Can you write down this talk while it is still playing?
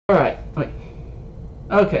Alright, wait.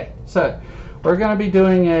 Okay, so we're going to be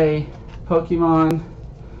doing a Pokemon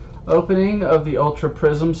opening of the Ultra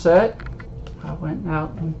Prism set.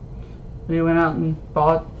 We went out and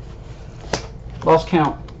bought, lost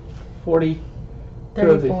count,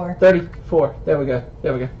 34. 34. There we go.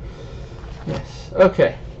 Yes.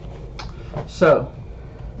 Okay. So,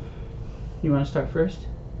 you want to start first?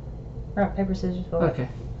 Rock, paper, scissors, ball. Okay.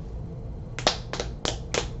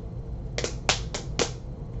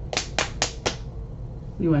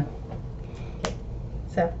 You win. Okay.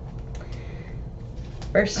 So,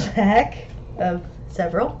 first pack of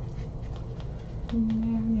several.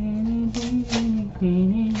 Kind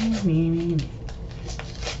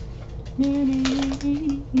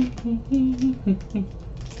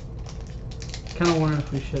of wondering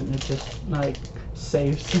if we shouldn't have just like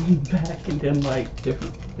saved some back and done like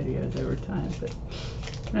different videos over time, but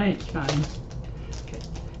right, fine. Okay,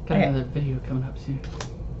 got another video coming up soon.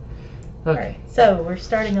 Okay. Alright, so we're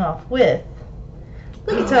starting off with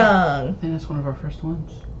Lickitung. I think that's one of our first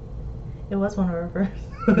ones. It was one of our first.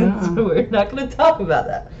 Yeah. So we're not going to talk about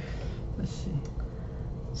that. Let's see.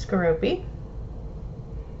 Skorupi.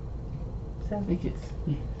 So, I think it's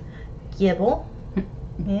Gibble.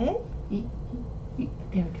 Yeah. there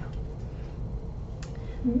we go.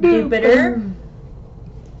 Jupiter.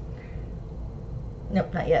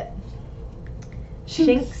 Nope, not yet.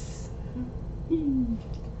 Shinx.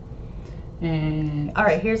 And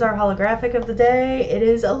Alright, here's our holographic of the day. It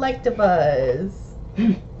is Electabuzz.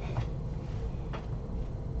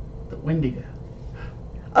 the Wendigo.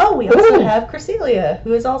 Oh, we also Ooh. have Cresselia,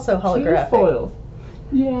 who is also holographic. Foil.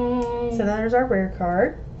 Yay. So there's our rare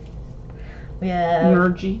card. We have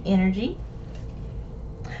Energy.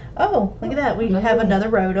 Oh, look at that. We have another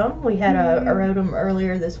Rotom. We had a Rotom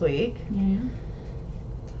earlier this week. Yeah.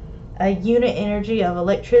 A unit energy of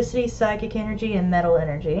electricity, psychic energy, and metal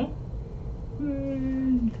energy.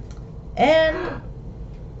 And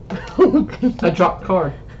a drop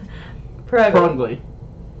card. Probably.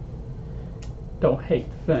 Don't hate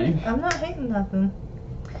the thing. I'm not hating nothing.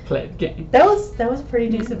 Play the game. That was a pretty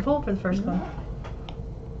decent pull for the first one.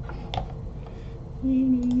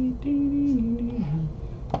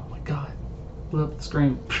 Oh my god. Blew up the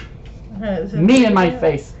screen. Me Me in my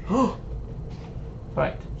face.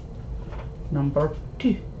 Right. Number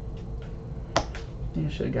 2. I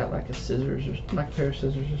should have got like a scissors or like a pair of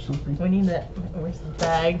scissors or something. We need that. Where's the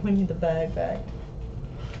bag? We need the bag back.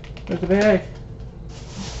 Where's the bag?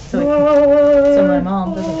 So my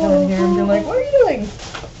mom doesn't come in here and be like, "What are you doing?"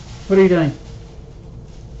 What are you doing?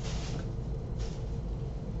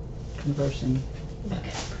 Conversing.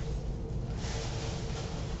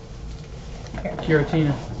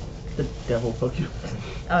 Giratina, the devil Pokemon.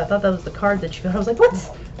 Oh, I thought that was the card that you got. I was like, what?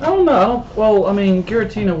 I don't know. Well, I mean,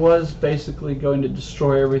 Giratina was basically going to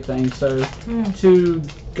destroy everything, so 2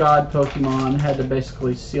 god Pokemon had to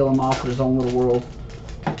basically seal him off in his own little world.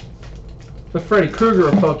 But Freddy Krueger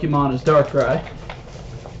of Pokemon is Darkrai.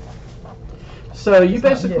 So you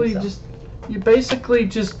basically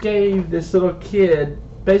just gave this little kid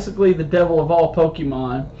basically the devil of all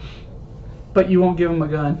Pokemon, but you won't give him a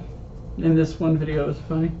gun. In this one video, it was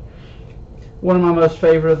funny. One of my most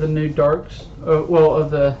favorite of the new Darks, of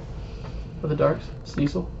the Darks,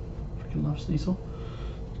 Sneasel. Freaking love Sneasel.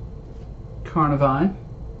 Carnivine.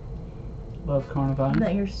 Love Carnivine. Isn't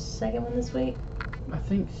that your second one this week? I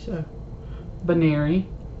think so. Baneri.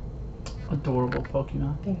 Adorable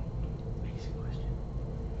Pokemon. Okay. Easy question.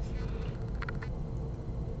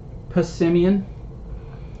 Passimian.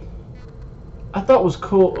 I thought was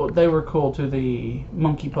cool. They were cool too. The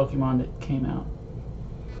monkey Pokemon that came out.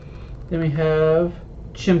 Then we have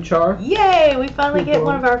Chimchar. Yay! We finally get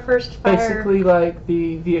one of our first fire. Basically, like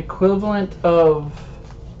the equivalent of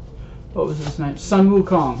what was his name? Sun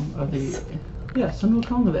Wukong of the Sun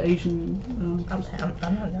Wukong of the Asian. I'm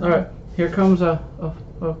not All right, here comes a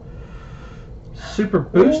super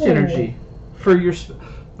boost energy for your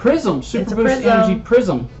Prism. Super boost Prism. energy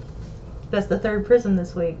Prism. That's the 3rd Prism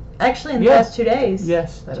this week. Actually, in the past 2 days.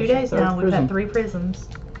 Yes. 2 days now, we've had 3 Prisms.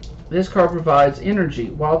 This card provides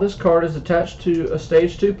energy. While this card is attached to a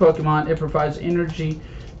Stage 2 Pokemon, it provides energy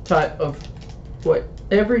type of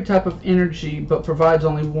every type of energy, but provides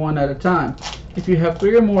only one at a time. If you have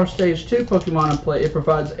 3 or more Stage 2 Pokemon in play, it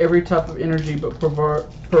provides every type of energy, but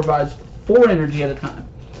provides 4 energy at a time.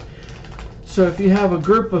 So if you have a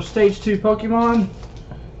group of Stage 2 Pokemon,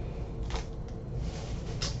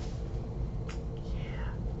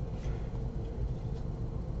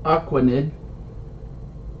 Aquanid.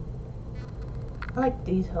 I like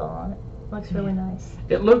detail on it. Looks really nice.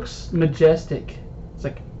 It looks majestic. It's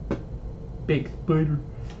like big spider.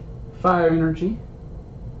 Fire energy.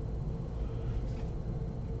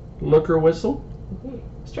 Looker Whistle.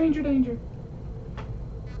 Stranger danger.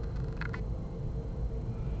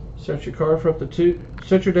 Search your card for up to two.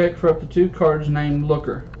 Search your deck for up to 2 cards named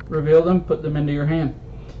Looker. Reveal them. Put them into your hand.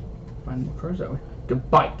 Find more cards that way.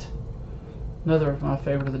 Bite. Another of my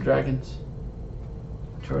favorite of the dragons.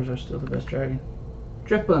 Charizard's still the best dragon.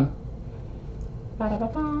 Drifblim.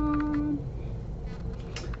 Ba-da-ba-bum.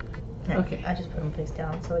 Okay. I just put them face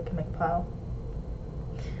down so we can make a pile.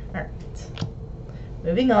 Alright.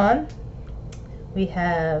 Moving on. We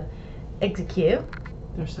have Execute.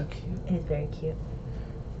 They're so cute. It is very cute.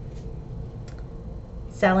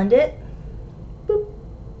 Salandit. Boop.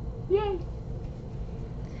 Yay.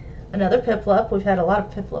 Another Piplup. We've had a lot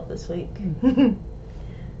of Piplup this week.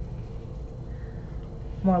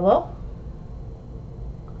 Morlo.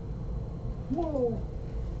 Whoa.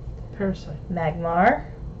 Parasite. Magmar.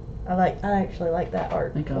 I actually like that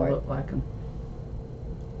art. I think I for it. look like them.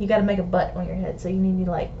 You gotta make a butt on your head, so you need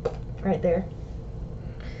to like right there.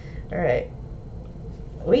 Alright.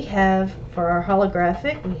 We have, for our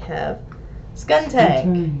holographic, we have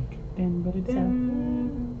Skuntank.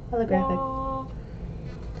 Holographic.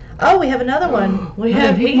 Oh, we have another one. We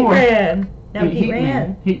have Heatran. No,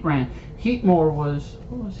 Heatran. Heatmore was,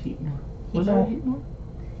 what was Heatmore? Was there a Heatmore?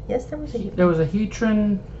 Yes, there was a Heatran. There was a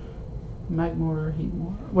Heatran, Magmore,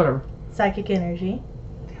 Heatmore, whatever. Psychic Energy.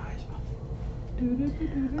 The eyes.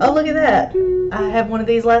 Oh, look at that. I have one of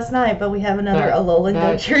these last night, but we have another Alolan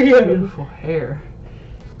that Trio. Beautiful hair.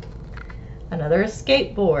 Another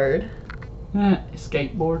Skateboard.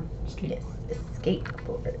 Skateboard. Yes, a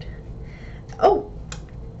skateboard. Oh,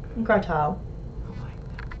 Grotile. I like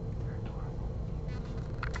that. They're adorable.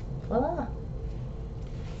 Voila.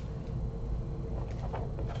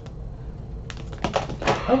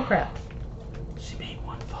 Oh crap. She made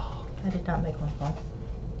one fall. I did not make one fall.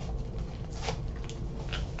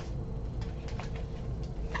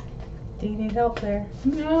 Do you need help there?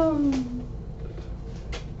 No.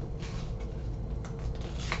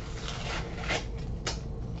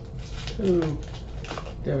 Ooh.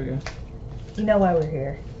 There we go. You know why we're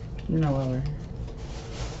here. You know why we're here.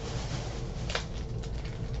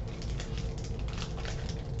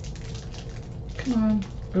 Come on.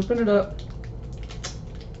 Open it up.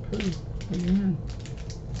 Ooh. Again.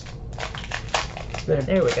 There.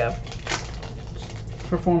 There we go.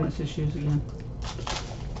 Performance issues again.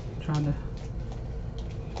 Trying to.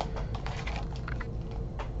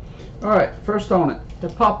 Alright, first on it.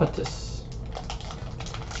 Hippopotamus.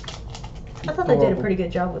 I thought they did a pretty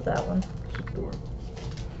good job with that one.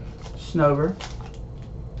 Snover.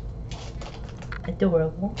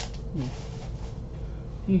 Adorable. Yeah.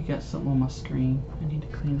 You got something on my screen. I need to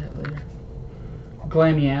clean that later.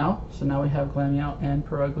 Glameow. So now we have Glameow and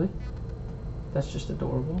Perugly. That's just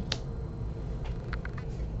adorable.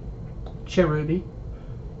 Cherubi.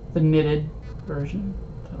 The knitted version.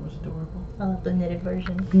 That was adorable. I love the knitted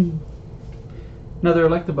version. Another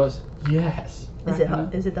Electabuzz. Yes. Is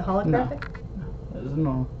it the holographic? No. That is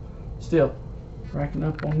normal. Still, racking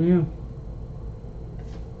up on you.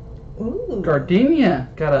 Ooh. Gardenia.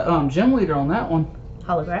 Got a gem leader on that one.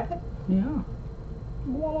 Holographic? Yeah.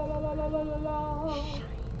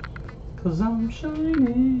 Cause I'm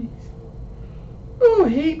shiny. Ooh,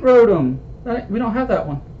 Heat Rotom. We don't have that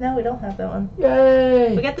one. No, we don't have that one.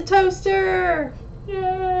 Yay! We got the toaster!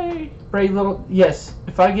 Yay! Brave little. Yes.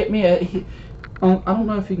 If I get me a. I don't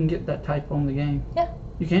know if you can get that type on the game. Yeah.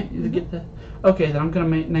 You can't? You get that? Okay, then I'm going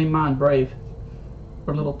to name mine Brave.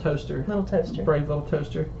 Or Little Toaster. Little toaster. Brave Little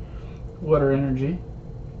Toaster. Water Energy.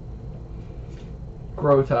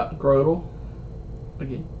 Grotle.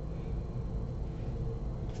 Again.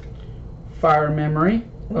 Fire Memory.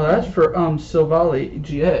 Oh, that's for Silvally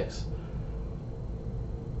GX.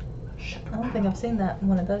 I don't think I've seen that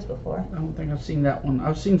one of those before. I don't think I've seen that one.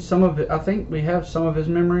 I've seen some of it. I think we have some of his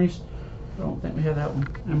memories. I don't think we have that one.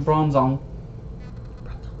 And Bronzong.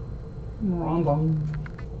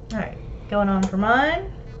 Alright, going on for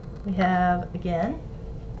mine. We have, again,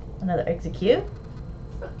 another Execute.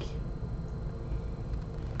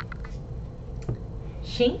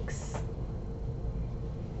 Shinx.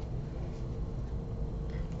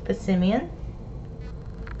 Passimian.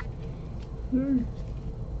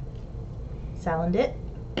 Salandit.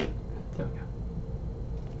 There we go.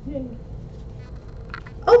 Yay.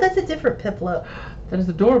 Oh, that's a different Piplup. That is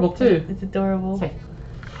adorable too. It's adorable. Say,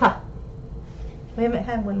 ha. We haven't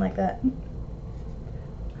had one like that.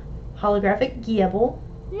 Holographic Giebel.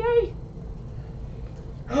 Yay.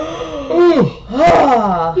 Ooh.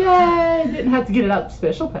 Ah. Yay. Didn't have to get it out of the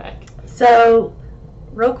special pack. So,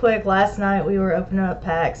 real quick, last night we were opening up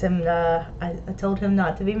packs, and I told him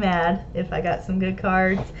not to be mad if I got some good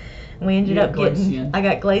cards. And we ended up getting. I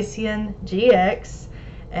got Glaceon GX,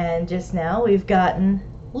 and just now we've gotten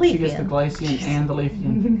Leafian. She gets the Glaceon and the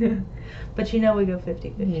Leafian. But you know we go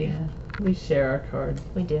 50-50. Yeah, we share our cards.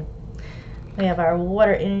 We do. We have our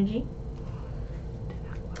Water Energy.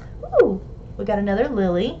 Ooh, we got another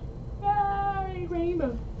Lily. Yay,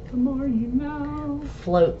 rainbow. The more you know.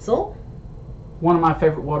 Floatzel. One of my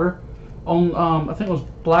favorite water. On I think it was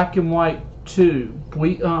Black and White 2.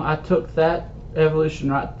 I took that evolution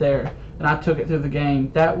right there, and I took it through the game.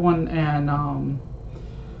 That one, and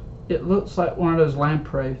it looks like one of those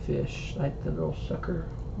lamprey fish, like the little sucker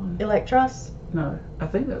one. Electros. No, I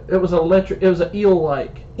think that it was electric. It was an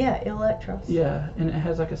eel-like. Yeah, Electros. Yeah, and it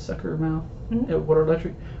has like a sucker mouth. Mm-hmm. Water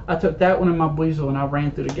electric. I took that one in my Weasel, and I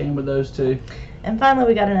ran through the game with those two. And finally,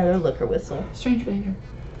 we got another Looker Whistle. Stranger danger.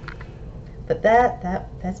 But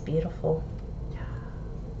that's beautiful.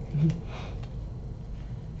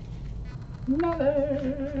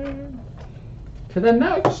 Another. To the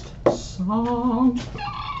next song.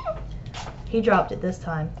 He dropped it this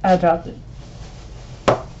time. I dropped it.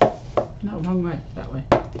 No, wrong way. That way.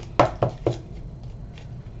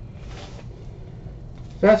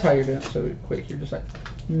 So that's how you're doing it so quick. You're just like,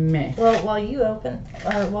 meh. Well, while you open,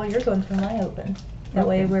 or while you're going through my open, that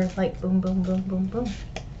way we're like boom, boom, boom, boom, boom.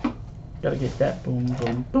 Gotta get that boom,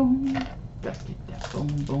 boom, boom. Gotta get that boom,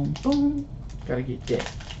 boom, boom. Gotta get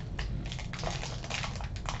that.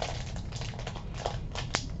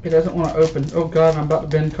 It doesn't want to open. Oh God, I'm about to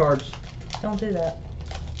bend cards. Don't do that.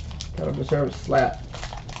 That'll deserve a slap.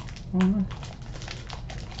 Oh no.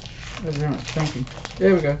 It's thinking.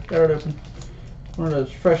 There we go. Got it open. One of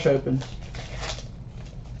those fresh opens.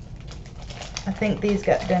 I think these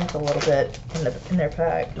got dent a little bit in their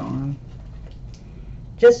pack. Darn.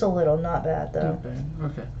 Just a little, not bad though. Not bad.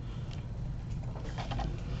 Okay.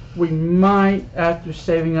 We might, after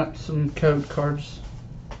saving up some code cards,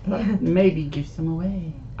 maybe give some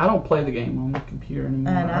away. I don't play the game on the computer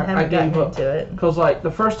anymore. And I haven't gotten into it. Because like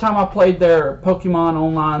the first time I played their Pokemon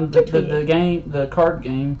online, the card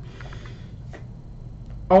game,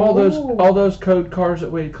 all those code cards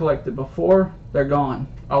that we had collected before, they're gone.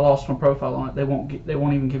 I lost my profile on it. They won't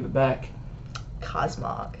even give it back.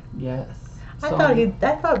 Cosmog. Yes. I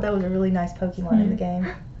thought that was a really nice Pokemon in the game.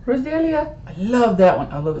 Roselia. I love that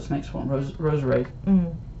one. I love its next one, Roserade.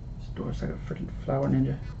 Mm. This door's like a freaking flower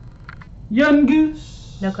ninja.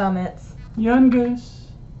 Yungoos. No comments. Yungoos.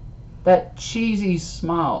 That cheesy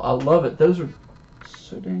smile. I love it. Those are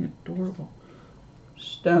so dang adorable.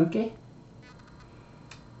 Stunky.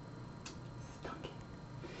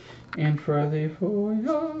 And for the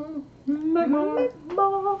foil, more.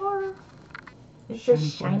 It's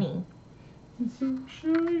just shiny. It's so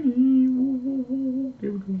shiny.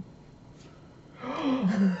 There we go.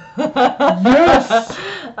 Yes!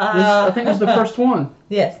 I think it's the first one.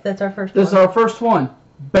 Yes, that's our first This one. is our first one.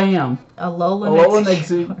 Bam.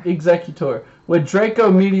 Alolan Executor with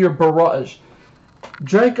Draco Meteor Barrage.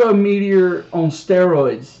 Draco Meteor on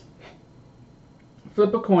steroids.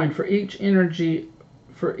 Flip a coin for each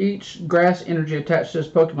grass energy attached to this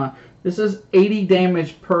Pokemon. This is 80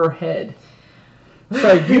 damage per head.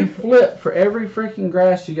 So you flip for every freaking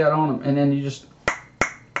grass you got on them, and then you just...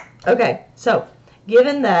 Okay, so,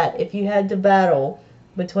 given that if you had to battle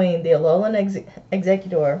between the Alolan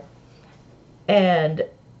Executor and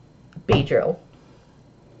Beedrill.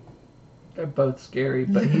 They're both scary,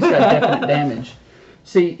 but he's got definite damage.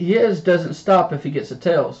 See, his doesn't stop if he gets a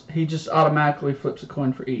tails. He just automatically flips a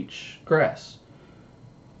coin for each grass.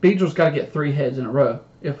 Beedrill's got to get 3 heads in a row.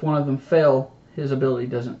 If one of them fail, his ability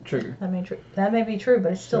doesn't trigger. That may be true,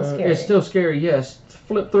 but it's still scary. It's still scary, yes.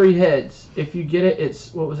 Flip 3 heads. If you get it, it's,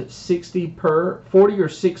 40 or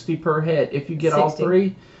 60 per head. If you get 60. All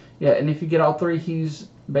 3, yeah, and if you get all 3, he's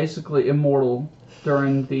basically immortal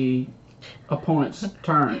during the opponent's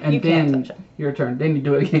turn. And then your turn. Then you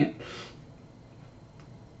do it again.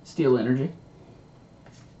 Steel Energy.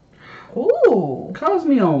 Ooh.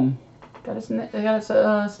 Cosmium. Got its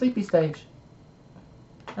sleepy stage.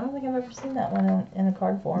 I don't think I've ever seen that one in a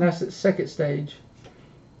card form. That's its second stage.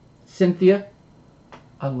 Cynthia.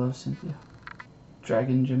 I love Cynthia.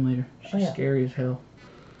 Dragon Gym Leader. She's scary as hell.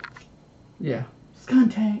 Yeah.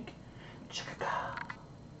 Skuntank.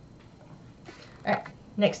 Alright,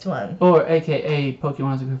 next one. Or AKA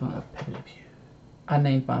Pokemon's equivalent of Pepe Le Pew. I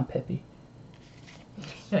named mine Pepe.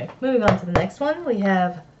 Anyway, moving on to the next one, we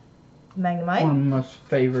have Magnemite. One of my most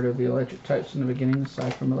favorite of the electric types in the beginning,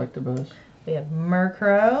 aside from Electabuzz. We have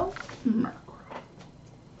Murkrow. Let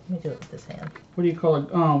me do it with this hand. What do you call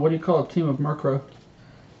a team of Murkrow?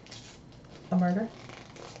 A murder?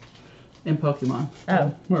 In Pokemon.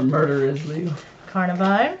 Oh. Where murder is legal.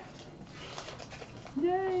 Carnivine.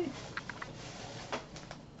 Yay.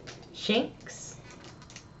 Shinx.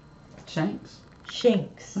 Shanks.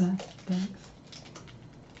 Shinx. Thanks.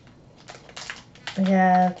 We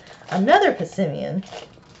have another Pissimian.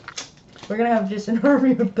 We're gonna have just an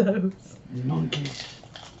army of those. Monkey.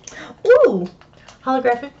 Ooh!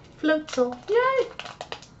 Holographic Floatzel. Yay.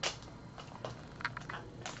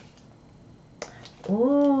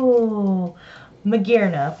 Ooh.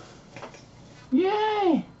 Magearna.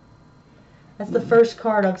 Yay. That's the first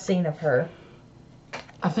card I've seen of her.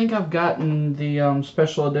 I think I've gotten the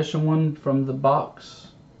special edition one from the box,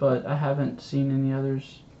 but I haven't seen any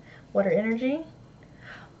others. Water Energy.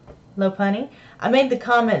 Lopunny. I made the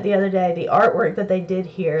comment the other day, the artwork that they did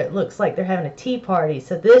here, it looks like they're having a tea party,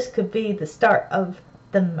 so this could be the start of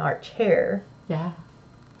the March Hare. Yeah.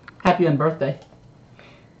 Happy unbirthday.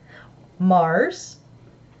 Mars.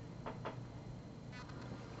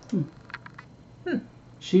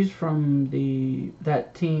 She's from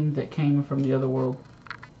that team that came from the other world.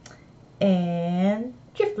 And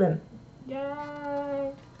Drifblim.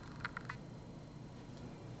 Yay!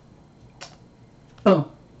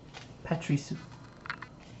 Oh, Patrice.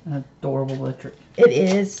 An adorable electric. It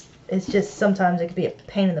is. It's just sometimes it could be a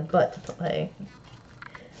pain in the butt to play.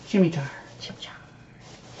 Chimichar. Chim-cham.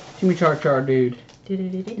 Chimichar dude.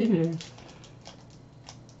 Do-do-do-do-do.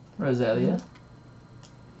 Roselia.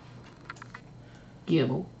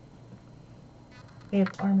 Gibble. We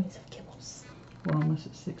have armies of kibbles. We're almost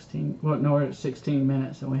at 16. Well, no, we're at 16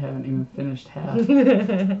 minutes and we haven't even finished half.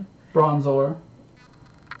 Bronzor.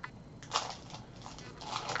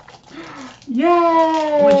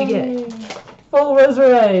 Yay! What'd you get? Full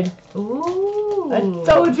Resurade. Ooh. I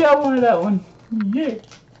told you I wanted that one. Yeah.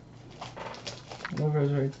 Full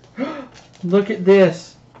Resurade. Look at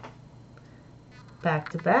this. Back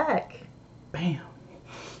to back. Bam.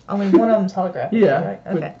 Only one of them's holographic. Yeah. Right?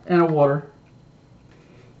 Okay. And a water.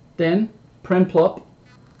 Then, Prinplup.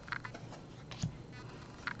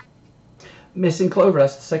 Missing Clover.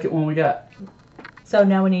 That's the second one we got. So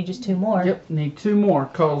now we need just two more. Yep, need two more.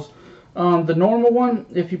 Cause the normal one,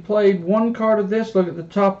 if you played one card of this, look at the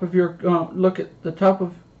top of your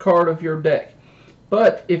card of your deck.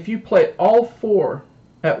 But if you play all four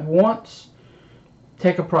at once,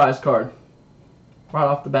 take a prize card right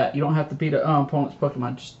off the bat. You don't have to beat an opponent's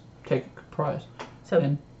Pokemon. Just take a prize. So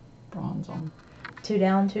and bronze on. 2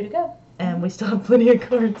 down, 2 to go. And we still have plenty of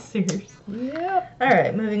cards, seriously. Yep.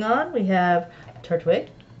 Alright, moving on. We have Turtwig.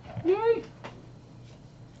 Yay.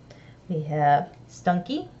 We have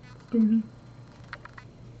Stunky. Mm-hmm.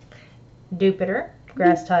 Dupiter.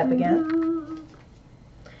 Grass type again.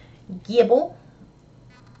 Gibble.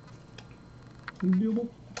 Gibble.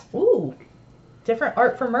 Ooh. Different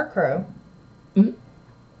art from Murkrow.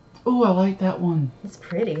 Ooh, I like that one. It's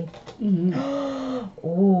pretty. Mm-hmm.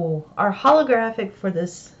 Ooh. Our holographic for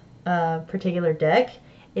this particular deck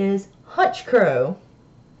is Hunchcrow.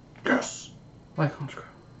 Yes. I like Hunchcrow.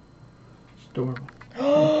 It's adorable.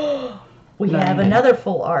 We have another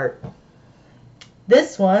full art.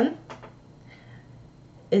 This one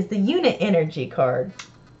is the Unit Energy card.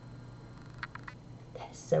 That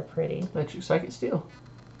is so pretty. Electric Psychic Steel.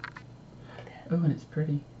 Oh, and it's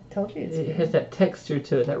pretty. I told you it's It pretty. has that texture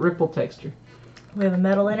to it, that ripple texture. We have a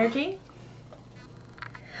Metal Energy.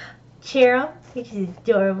 Cherum, which is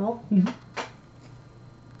adorable. Trying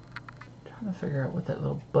to figure out what that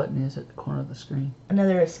little button is at the corner of the screen.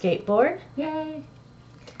 Another Escape Board. Yay!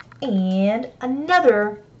 And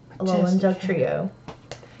another Alolan Dugtrio.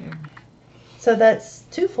 So that's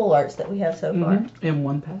 2 full arts that we have so far. In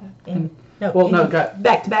one pack. No, well, no, got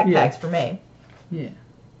back-to-back yeah. packs for me. Yeah.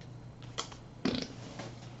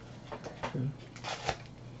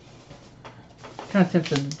 Kind of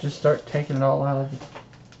tempted to just start taking it all out of the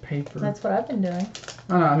paper. That's what I've been doing.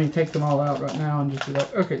 I know, I mean, take them all out right now and just be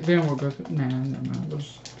like, okay, then we'll go through. Nah, never mind. We'll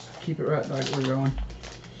just keep it right like we're going.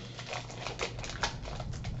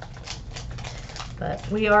 But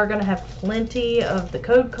we are going to have plenty of the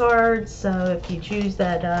code cards, so if you choose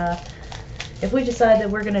that, if we decide that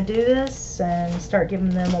we're going to do this and start giving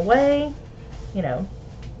them away, you know,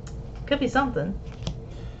 could be something.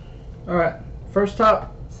 Alright, first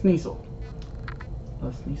top, Sneasel.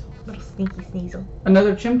 Oh, Sneasel. Little sneaky Sneasel.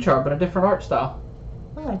 Another Chimchar, but a different art style.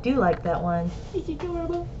 Oh, I do like that one. It's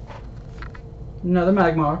adorable. Another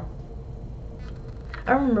Magmar.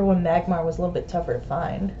 I remember when Magmar was a little bit tougher to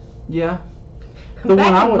find. Yeah.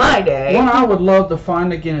 Back in my day. One I would love to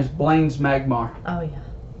find again is Blaine's Magmar. Oh, yeah.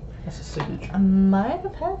 That's a signature. I might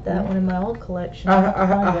have had that one in my old collection. I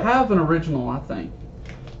Find it. have an original, I think.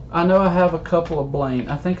 I know I have a couple of Blaine.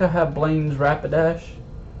 I think I have Blaine's Rapidash.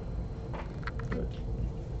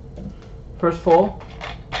 First full,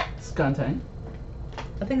 Skuntank.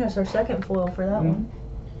 I think that's our second foil for that one.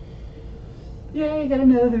 Yay, got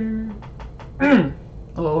another.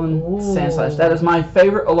 Alolan Ooh. Sandslash. That is my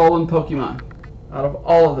favorite Alolan Pokemon out of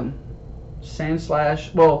all of them.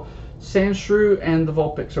 Sandslash, well, Sandshrew and the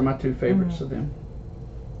Vulpix are my two favorites of them.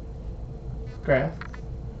 Grass.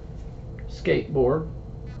 Skateboard.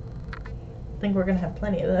 I think we're gonna have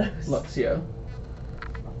plenty of those. Luxio.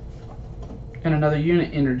 And another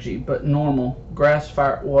unit energy, but normal. Grass,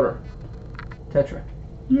 fire, water. Tetra.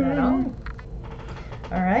 Right on.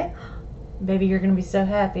 Alright. Baby, you're gonna be so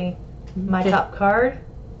happy. My Okay. top card.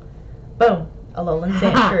 Boom. Alolan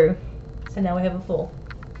Sandshrew. So now we have a full.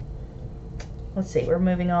 Let's see, we're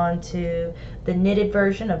moving on to the knitted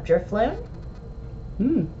version of Drifloon.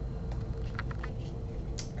 Hmm.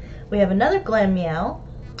 We have another Glammeow.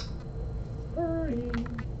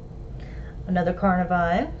 Another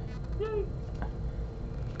Carnivine.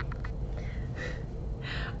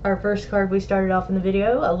 Our first card we started off in the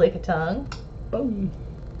video, a Lickitung. Boom.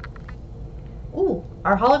 Ooh,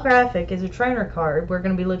 our holographic is a trainer card. We're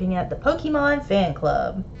going to be looking at the Pokemon Fan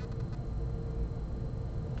Club.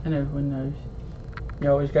 And everyone knows. You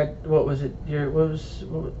always got, what was it?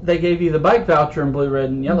 They gave you the bike voucher in blue, red,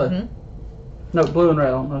 and yellow. Mhm. No, blue and red.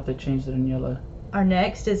 I don't know if they changed it in yellow. Our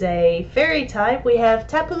next is a fairy type. We have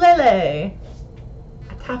Tapu Lele.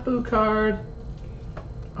 A Tapu card.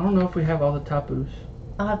 I don't know if we have all the Tapus.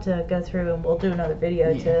 I'll have to go through and we'll do another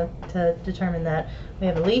video to determine that. We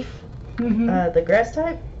have a leaf, the grass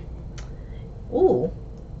type. Ooh,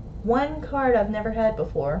 one card I've never had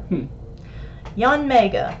before.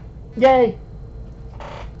 Yanmega. Yay!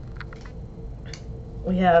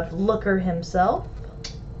 We have Looker himself.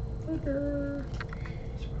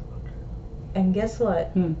 And guess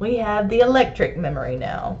what? We have the electric memory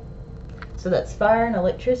now. So that's fire and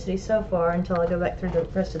electricity so far until I go back through the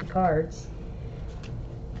rest of the cards.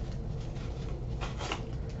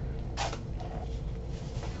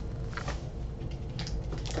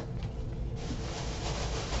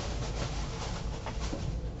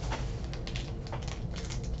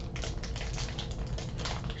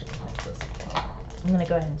 I'm going to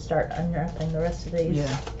go ahead and start unwrapping the rest of these.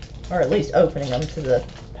 Yeah. Or at least opening them to the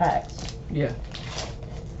packs. Yeah.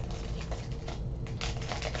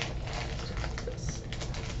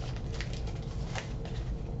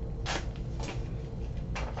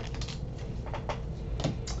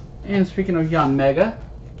 And speaking of Yanmega,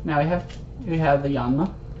 now we have the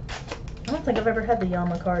Yanma. I don't think I've ever had the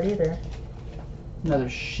Yama card either. Another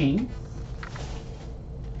Sheen.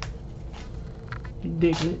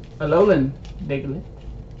 Diglett. Alolan Diglett.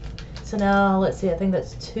 So now let's see. I think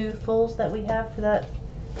that's 2 fulls that we have for that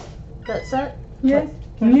set. Yes.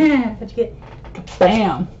 What- Yeah. What'd you get?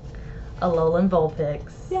 Bam. Alolan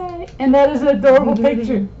Vulpix. Yay. And that is an adorable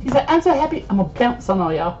picture. She's like, I'm so happy. I'm gonna bounce on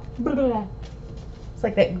all y'all. It's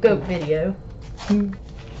like that goat video.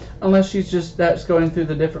 Unless that's going through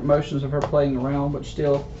the different motions of her playing around, but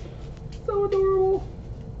still so adorable.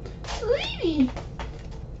 Sweetie.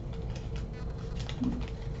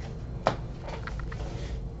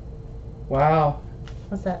 Wow.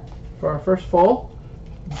 What's that? For our first full,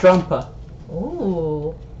 Drumpa.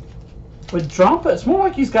 Ooh. With Drumpa, it's more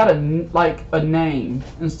like he's got a name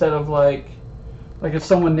instead of like if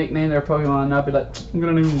someone nicknamed their Pokemon, I'd be like, I'm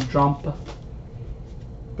gonna name him Drumpa.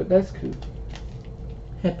 But that's cool.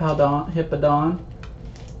 Hippowdon.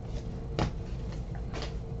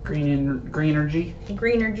 Greenergy.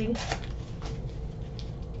 Greenergy.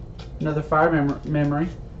 Another fire memory.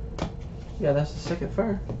 Yeah, that's the second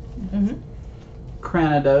fire. Mm-hmm.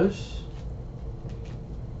 Cranidos.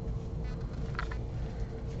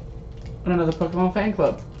 And another Pokemon fan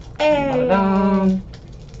club. Hey. Ta-da.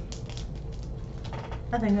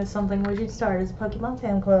 I think that's something we should start as a Pokemon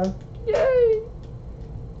fan club. Yay!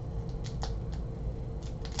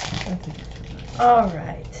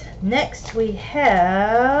 Alright. Next we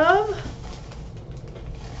have...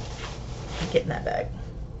 Get in that bag.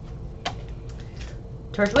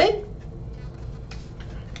 Turtwig.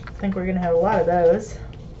 I think we're going to have a lot of those.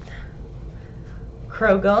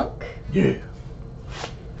 Krogunk. Yeah.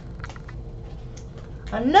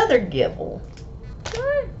 Another Gibble.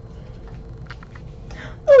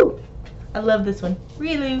 Ooh! I love this one.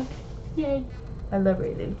 Riolu. Yay. I love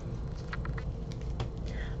Riolu.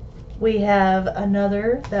 We have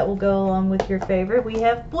another that will go along with your favorite. We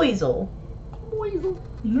have Buizel. Weasel.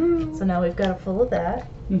 Yeah. So now we've got a full of that.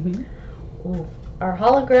 Mm-hmm. Ooh. Our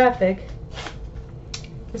holographic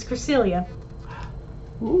is Cresselia.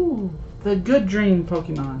 Ooh, the Good Dream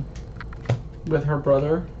Pokemon with her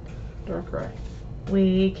brother, Darkrai.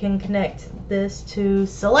 We can connect this to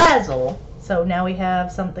Salazzle. So now we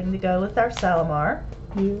have something to go with our Salamar.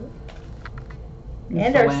 Yeah.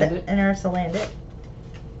 And our Salandit.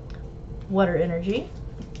 Water energy.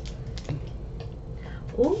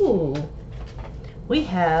 Ooh. We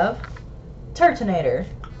have Turtonator.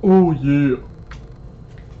 Oh yeah.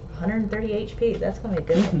 130 HP. That's going to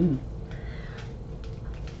be a good one.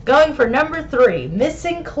 Going for number 3.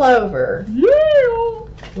 Missing Clover. Yeah.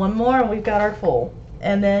 One more and we've got our full.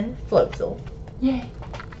 And then Floatzel. Yay.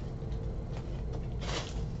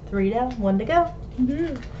 3 down, 1 to go.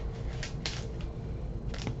 Yeah.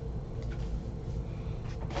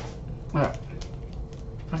 Alright.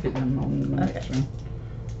 I'll get them on the next one.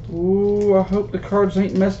 Ooh, I hope the cards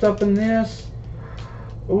ain't messed up in this.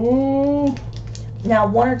 Ooh. Now,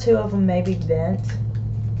 1 or 2 of them may be bent.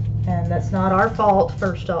 And that's not our fault,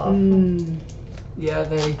 first off. Yeah,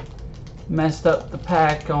 they messed up the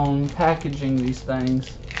pack on packaging these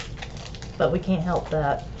things. But we can't help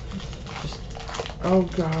that. Oh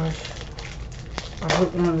gosh. I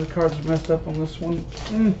hope none of the cards are messed up on this one.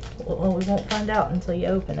 Well, we won't find out until you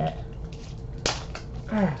open it.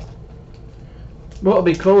 What would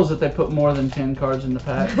be cool is if they put more than 10 cards in the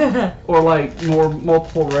pack. Or like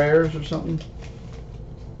multiple rares or something.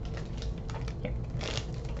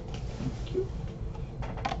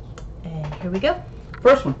 And here we go.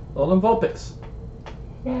 First one, Alolan Vulpix.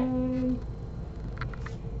 Yay.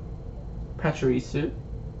 Pachirisu.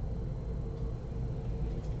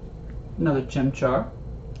 Another Chimchar.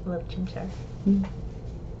 Love Chimchar.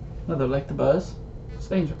 Another Electabuzz. These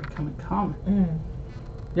things are becoming common.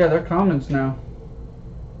 Yeah, they're commons now.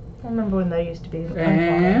 I remember when they used to be.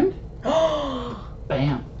 And uncommon.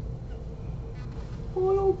 bam.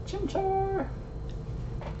 Oh, Chimchar.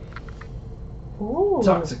 Ooh.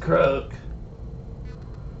 Toxicroak.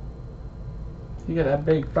 You got that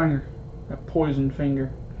big finger. That poison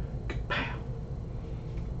finger. Kapow.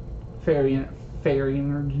 Fairy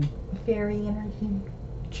energy. Fairy energy.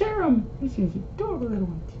 Cherum. This is adorable little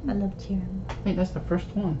one. I love Cherum. I think that's the first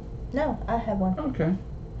one. No, I have one. Okay.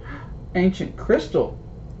 Ancient Crystal.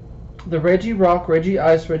 The Regirock,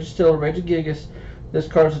 Regice, Registeel, Regigigas this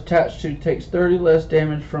card is attached to takes 30 less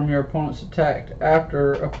damage from your opponent's attack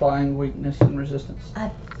after applying weakness and resistance. I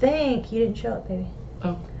think you didn't show it, baby.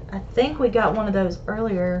 Oh. I think we got one of those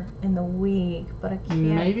earlier in the week, but I can't.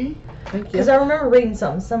 Maybe? Because I remember reading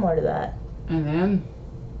something similar to that. And then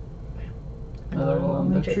another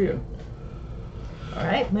one, the trio.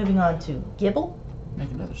 Alright, moving on to Gibble.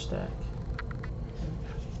 Make another stack.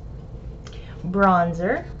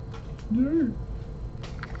 Bronzer.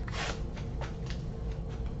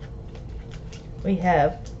 We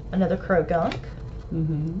have another Krogunk.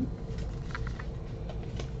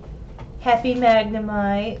 Happy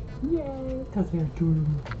Magnemite. Yay. Because they're adorable.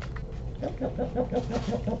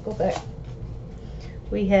 Nope. Go back.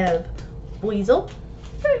 We have Weasel.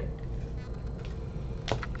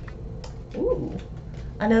 Ooh.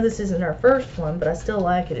 I know this isn't our first one, but I still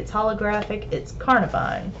like it. It's holographic. It's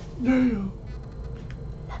Carnivine.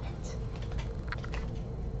 Love it.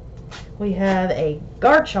 We have a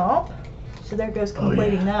Garchomp. So there goes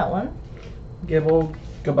completing that one. Gibble,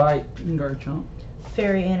 Gabite, and Garchomp.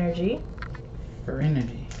 Fairy Energy. For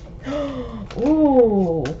energy.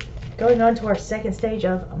 Ooh. Going on to our second stage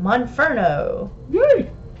of Monferno. Yay!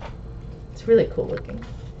 It's really cool looking.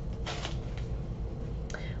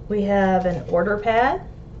 We have an Order Pad.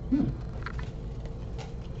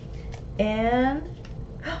 And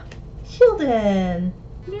Shieldon.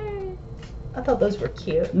 Yay. I thought those were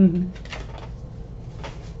cute.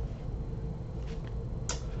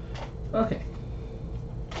 Okay.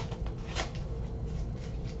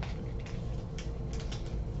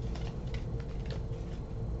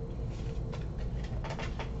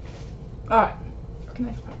 Alright.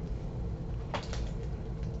 Next part.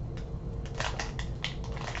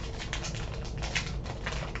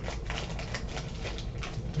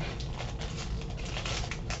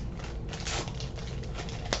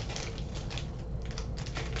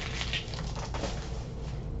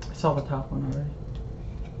 I saw the top one already.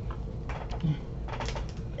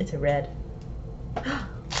 It's a red.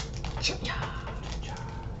 Chimchar.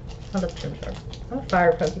 I love Chimchar. I'm a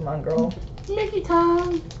fire Pokemon girl. Licky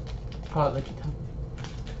tongue. Probably Licky Tongue.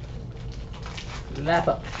 Lap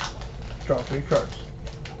up. Draw 3 cards.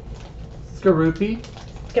 Skorupi.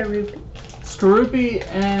 Skorupi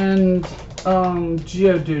and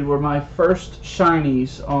Geodude were my first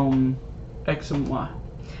shinies on X and Y.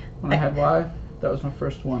 When I had Y, that was my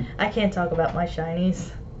first one. I can't talk about my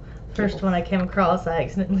shinies. First one I came across, I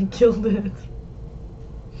accidentally killed it.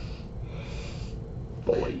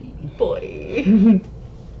 Boy.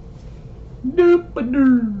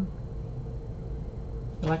 Doop-a-doo.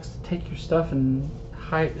 It likes to take your stuff and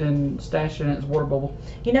hide and stash it in its water bubble.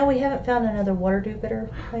 You know, we haven't found another water dubitter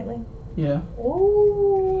lately. Yeah.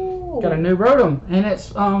 Ooh. Got a new Rotom, and it's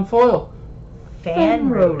foil. Fan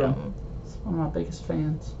Rotom. It's one of my biggest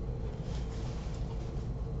fans.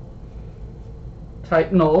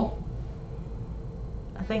 Type Null.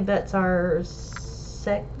 I think that's our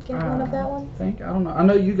second one of that one. I don't know. I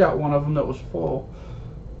know you got one of them that was full.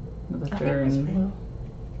 Another Fairy Energy.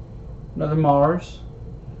 Another Mars.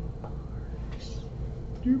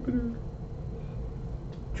 Jupiter.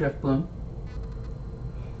 Driftbloom.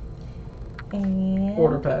 And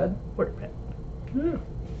Order Pad. Yeah.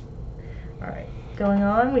 Alright. Going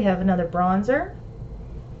on, we have another bronzer.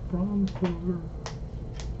 Bronzer.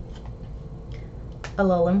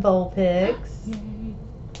 Alolan Vulpix.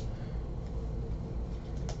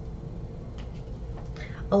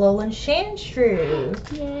 Alolan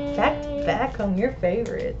Sandshrew. Back to back on your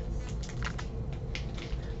favorites.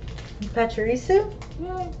 Pachirisu.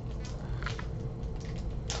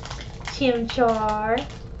 Chimchar.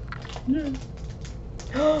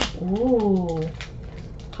 Ooh.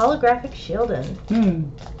 Holographic Shieldon.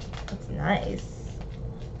 That's nice.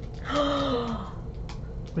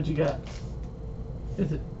 What you got?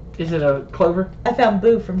 Is it a Clover? I found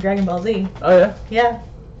Boo from Dragon Ball Z. Oh yeah? Yeah.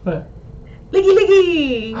 What? Liggy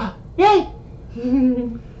Liggy! Yay!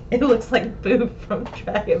 It looks like Boo from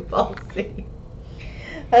Dragon Ball Z.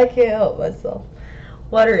 I can't help myself.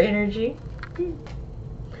 Water Energy.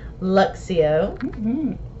 Luxio.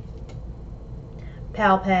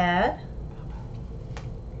 Palpad.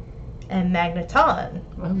 And Magneton.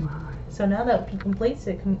 Oh my. So now that completes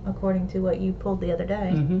it according to what you pulled the other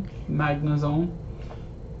day. Magnezone.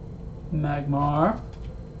 Magmar.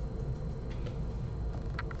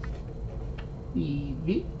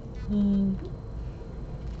 Eevee.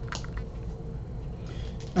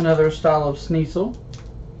 Another style of Sneasel.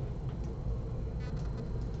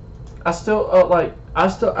 I have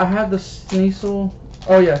the Sneasel.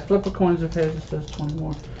 Oh yeah, flip a coin if it says 20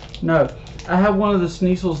 more. No, I have one of the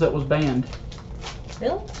Sneasels that was banned.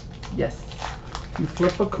 Really? Yes. You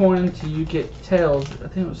flip a coin until you get tails. I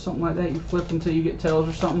think it was something like that. You flip until you get tails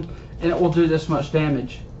or something, and it will do this much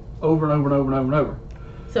damage over and over and over and over and over.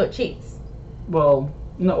 So it cheats. Well,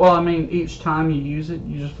 no. Well, I mean, each time you use it,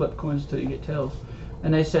 you just flip coins until you get tails.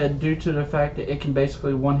 And they said due to the fact that it can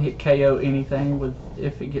basically one-hit KO anything with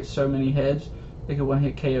if it gets so many heads, it can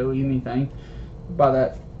one-hit KO anything. By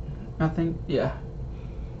that, I think, yeah,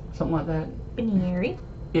 something like that. Binary.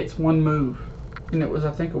 It's one move, and it was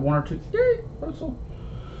I think a 1 or 2. Yay, Floatzel.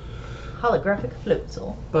 Holographic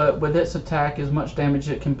Floatzel. But with its attack, as much damage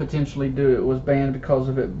it can potentially do, it was banned because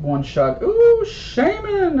of it one shot. Ooh,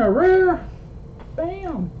 Shaman, a rare.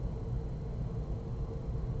 Bam.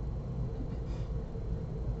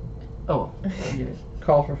 Oh, yes.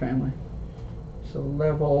 Call for family. So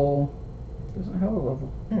level doesn't have a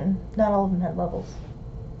level. Not all of them had levels.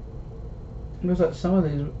 Looks like some of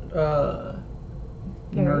these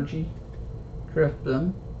Energy,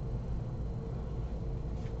 Driftbloom,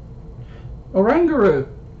 Oranguru.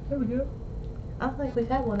 There we go. I don't think we've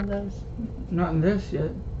had one of those. Not in this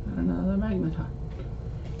yet. Another Magneton.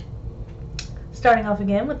 Starting off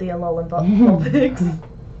again with the Alolan Vulpix.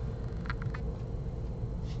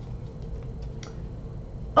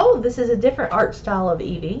 Oh, this is a different art style of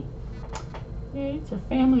Eevee. Yeah, it's a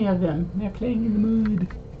family of them. They're playing in the mud.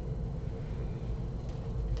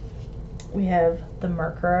 We have the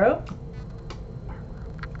Murkrow.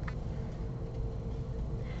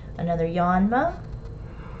 Another Yanma.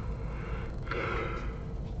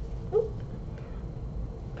 Oop.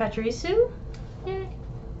 Pachirisu.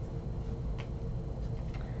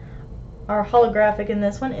 Our holographic in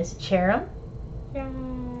this one is Cherim.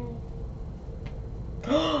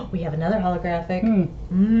 We have another holographic.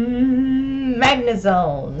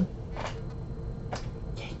 Magnezone.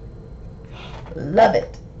 Love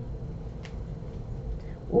it.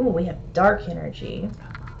 Ooh, we have Dark Energy.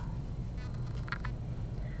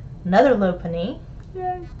 Another Lopunny.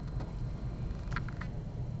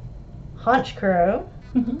 Honchkrow.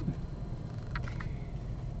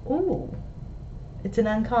 Ooh. It's an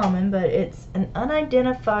uncommon, but it's an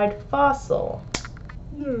unidentified fossil.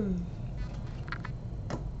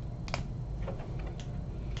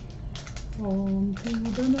 On to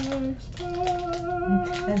the next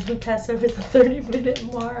time. As we pass over the 30-minute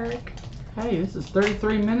mark. Hey, this is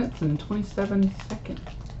 33 minutes and 27 seconds.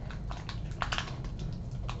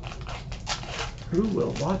 Who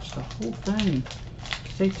will watch the whole thing?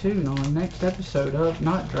 Stay tuned on the next episode of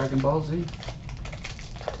Not Dragon Ball Z.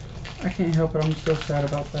 I can't help it, I'm so sad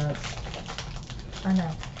about that. I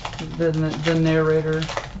know. The narrator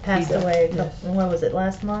Passed He died, away. yes. What was it?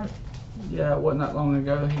 Last month? Yeah, it wasn't that long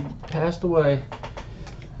ago. He passed away.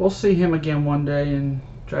 We'll see him again one day in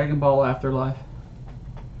Dragon Ball Afterlife.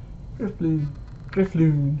 Drifloon.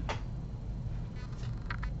 Drifloon.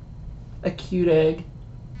 A cute egg.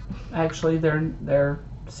 Actually, they're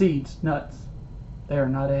seeds, nuts. They are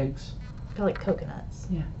not eggs. They're like coconuts.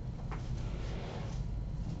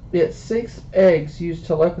 Yet 6 eggs use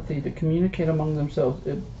telepathy to communicate among themselves.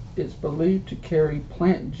 It's believed to carry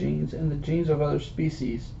plant genes and the genes of other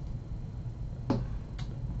species.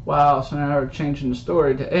 Wow, so now we're changing the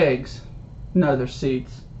story to eggs. No, they're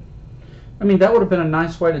seeds. I mean, that would have been a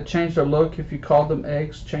nice way to change their look if you called them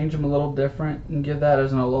eggs, change them a little different, and give that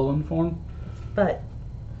as an Alolan form. But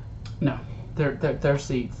no, they're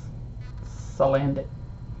seeds. Salandit.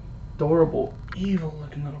 Adorable, evil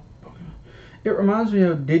looking little Pokemon. It reminds me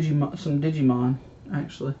of Digimon, some Digimon,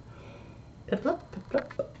 actually. Piplup.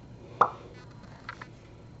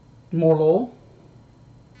 Morlul.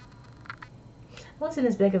 I wasn't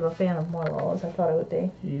as big of a fan of Morlul as I thought it would be.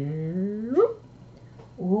 Here.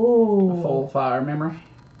 Ooh. Full fire memory.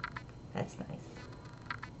 That's nice.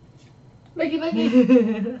 Leggy.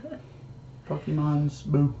 Pokemon's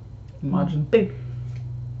Boo. Imagine. Boo.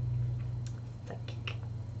 Psychic.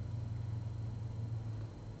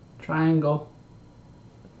 Triangle.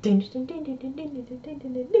 Ding, ding, ding, ding, ding, ding, ding, ding,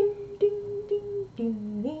 ding, ding, ding, ding,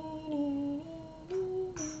 ding, ding.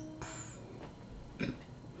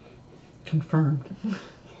 Confirmed.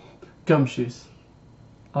 Gumshoes.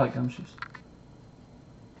 I like gumshoes.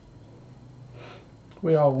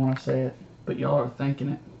 We all want to say it, but y'all are thinking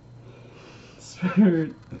it.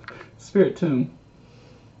 Spirit Tomb.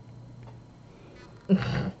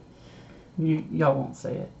 Y'all won't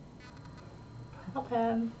say it,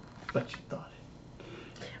 Okay. but you thought it.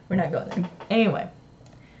 We're not going there. Anyway.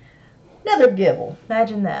 Another Gibble.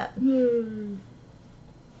 Imagine that.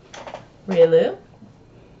 Riolu.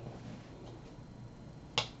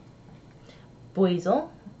 Buizel.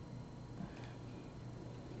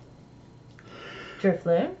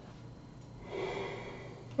 Drifloon.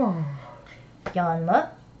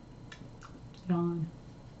 Yanma. Yawn.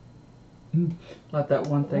 Let that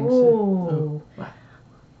one thing sit. Ooh. Wow.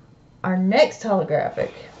 Our next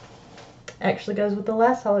holographic actually goes with the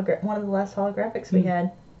last one of the last holographics we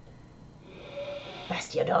had.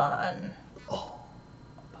 Bastiodon.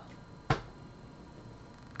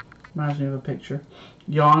 Reminds me of a picture.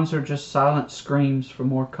 Yawns are just silent screams for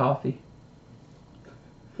more coffee.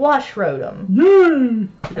 Washrotom. Yay!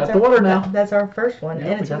 We got the water now. That's our first one, Yeah,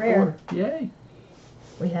 and we it's got the rare. water. Yay!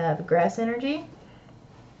 We have Grass Energy,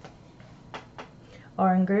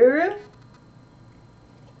 Oranguru,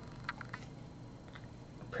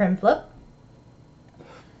 Primflip,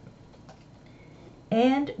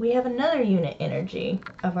 and we have another unit energy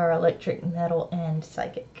of our Electric, Metal, and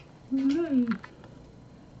Psychic. Yay!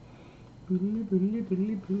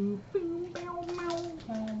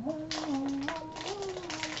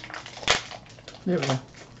 There we go.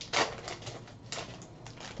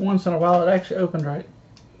 Once in a while it actually opened right.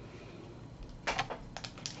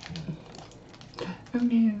 Oh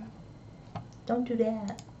no. Don't do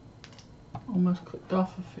that. Almost clicked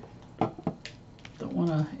off of it. Don't want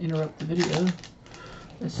to interrupt the video.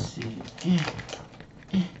 Let's see.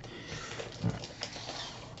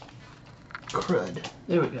 Crud.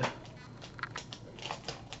 There we go.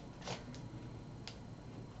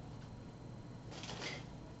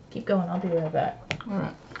 Keep going, I'll be right back.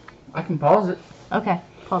 Alright. I can pause it. Okay,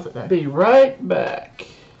 pause it then. Be right back.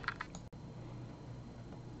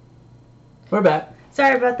 We're back.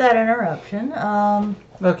 Sorry about that interruption.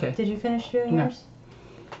 Okay. Did you finish doing No. yours?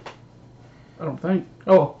 I don't think.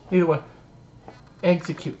 Oh, either way.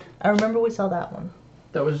 Execute. I remember we saw that one.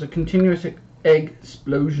 That was a continuous egg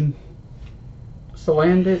explosion.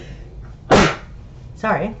 Salandit.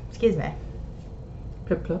 Sorry, excuse me.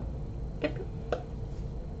 Piplup. Pip.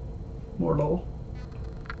 Morlul.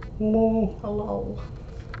 Lol. Hello.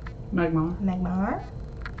 Magmar. Magmar.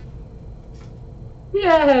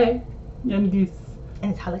 Yay! Yandees.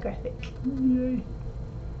 And it's holographic. Yay.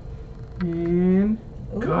 And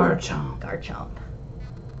Ooh. Garchomp. Garchomp.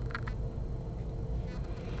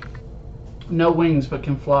 No wings but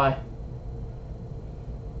can fly.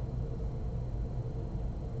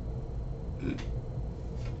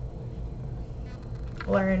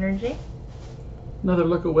 Water energy. Another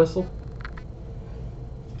look at whistle.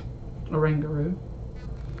 Oranguru.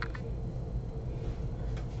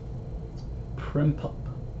 Primpup.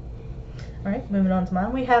 Alright, moving on to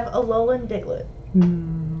mine. We have Alolan Diglett.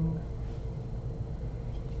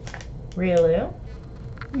 Riolu.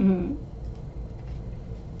 Mm-hmm.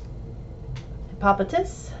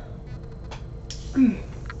 Hippopotas.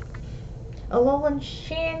 Alolan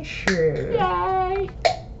Sandshrew. Yay!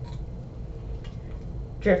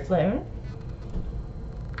 Drifloon.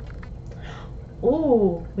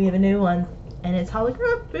 Ooh, we have a new one, and it's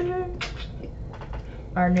holographic.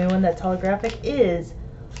 Our new one that's holographic is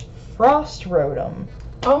Frost Rotom,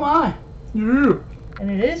 Oh my! Yeah. and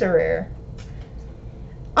it is a rare.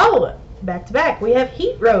 Oh, back to back, we have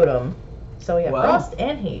Heat Rotom. So we have Wow. Frost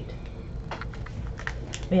and Heat.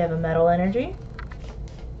 We have a Metal Energy,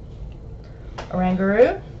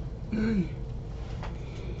 Oranguru,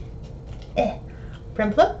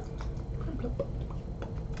 Prinplup,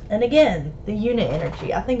 and again, the Unit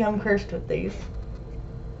Energy. I think I'm cursed with these.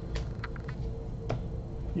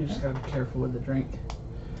 You just gotta be careful with the drink.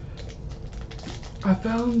 I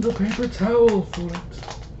found the paper towel for it.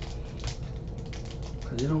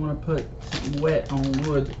 Cause you don't want to put something wet on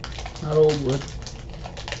wood, not old wood.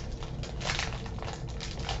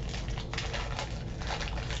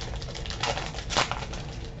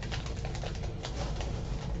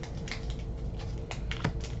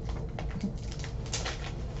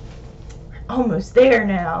 Almost there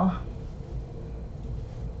now.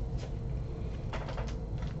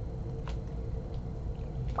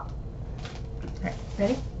 Alright,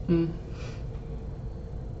 ready?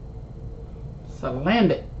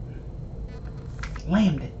 Slammed it.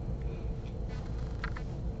 Slammed it.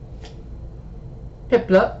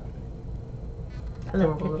 Piplup.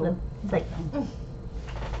 Look. It's like,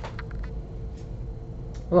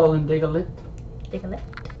 Alolan Diglett. take a look.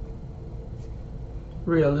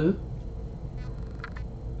 Riolu.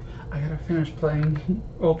 I gotta finish playing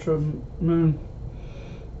Ultra Moon.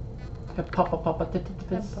 Hip pop pop pop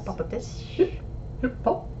Pop up this. hip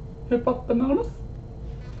hop bananas.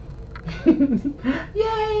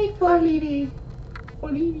 Yay, Florlini!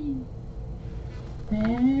 Florlini!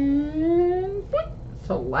 And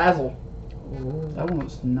Salazzle. Ooh, That one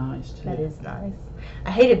was nice too. that is nice.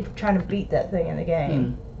 I hated trying to beat that thing in the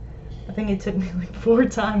game. I think it took me like 4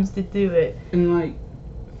 times to do it. And like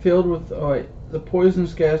filled with the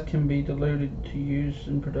poisonous gas can be diluted to use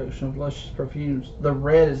in production of luscious perfumes. The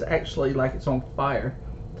red is actually like it's on fire.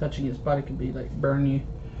 Touching its body could be like burn you.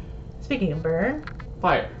 Speaking of burn,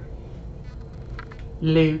 Fire.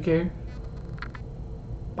 Luger.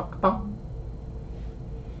 Bok.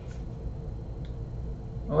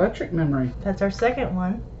 Electric memory. that's our second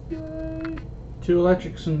one. Yay. 2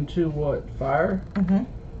 electrics and 2 what? Fire.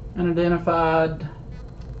 Mm-hmm. Unidentified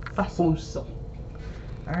fossil.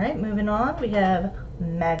 Alright, moving on. We have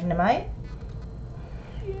Magnemite,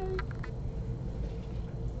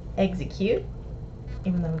 Execute,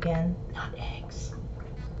 even though again, not eggs.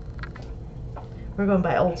 We're going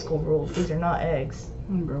by old school rules. These are not eggs.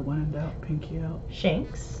 Remember when in doubt, pinky out.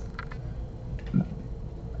 Shinx,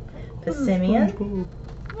 Passimian, SpongeBob.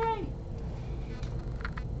 Yay!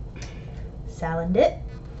 Salandit.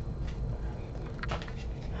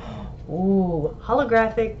 Ooh,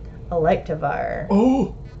 holographic Electivire.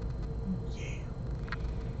 Oh!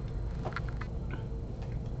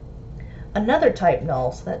 Another type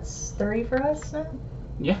null, so that's 3 for us now.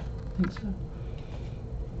 Yeah, I think so.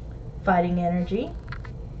 Fighting Energy,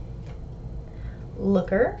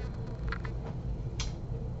 Looker,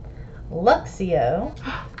 Luxio,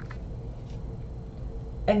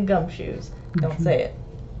 and Gumshoes. Don't say it.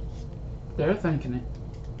 They're thinking it.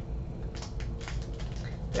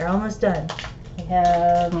 They're almost done. We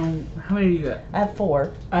have, How many do you got? I have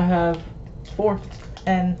 4, I have 4.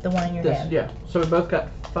 and the one in your hand. Yeah. So we both got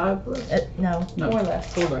 5 left? No, No. 4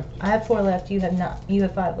 left. 4 left. I have 4 left. You have not. You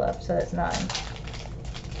have 5 left, so that's 9.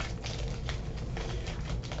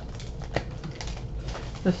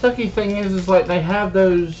 The sucky thing is like they have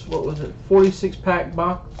those, what was it, 46 pack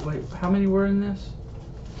box. Wait, how many were in this?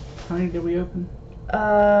 How many did we open?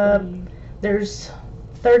 There's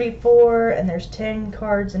 34, and there's 10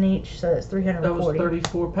 cards in each, so that's That was 340.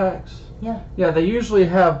 34 packs. Yeah. Yeah, they usually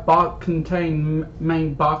have contain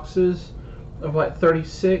main boxes of like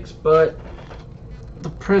 36, but the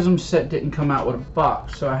Prism set didn't come out with a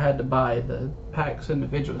box, so I had to buy the packs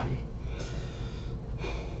individually.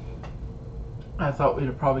 I thought we'd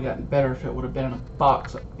have probably gotten better if it would have been in a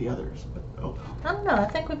box like the others, but oh well. I don't know. I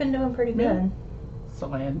think we've been doing pretty Yeah. good.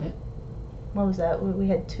 Salandit, What was that? We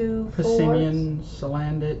had 2 4s. Passimian,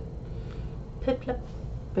 Salandit, Piplup.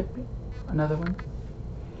 Piplup, another one.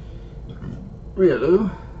 Riolu.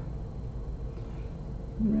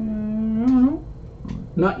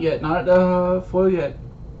 Not yet, not at the foil yet.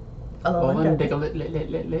 Alolan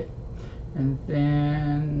Diglett, lit. And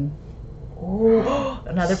then Ooh,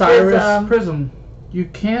 another Cyrus Prism. You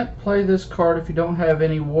can't play this card if you don't have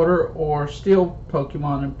any water or steel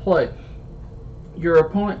Pokemon in play. Your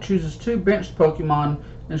opponent chooses 2 benched Pokemon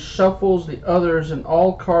and shuffles the others and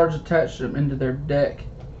all cards attached to them into their deck.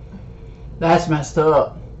 That's messed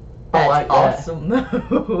up. I like that. Awesome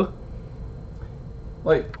though.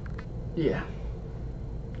 Like, yeah.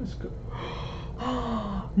 That's good.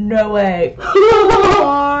 No way.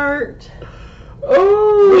 Art.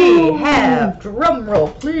 Oh! We have, drum roll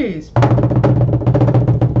please. Bam!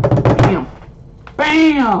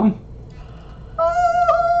 Bam!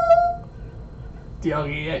 Oh.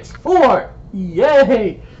 Dialga X4!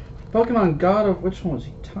 Yay! Pokemon God of, which one was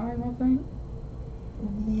he? Time, I think?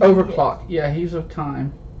 Overclock. Yeah, he's of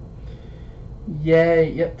time.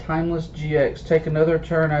 Yay. Yep, Timeless GX. Take another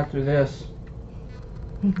turn after this.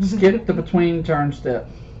 Skip the between turn step.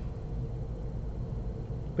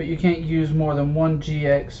 But you can't use more than 1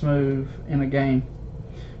 GX move in a game.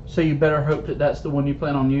 So you better hope that that's the one you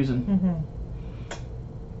plan on using.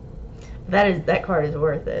 That card is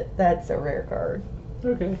worth it. That's a rare card.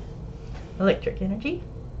 Okay. Electric Energy.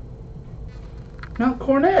 Mount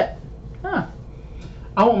Cornet. Huh.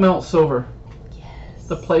 I want Mount Silver. Yes.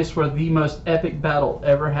 The place where the most epic battle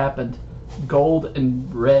ever happened. Gold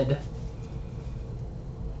and red.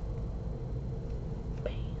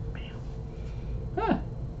 Huh.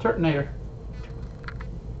 Turtonator.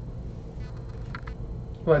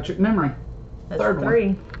 Electric Memory. That's Third 3.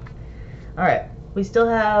 one. Alright. We still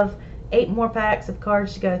have 8 more packs of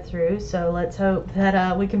cards to go through, so let's hope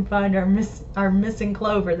that we can find our missing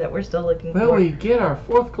Clover that we're still looking Will for. we get our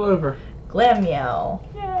 4th Clover? Glammeow.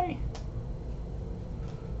 Yay.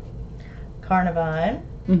 Carnivine.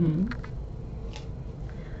 Mm-hmm.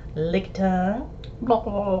 Lickitung. Blah,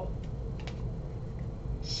 blah.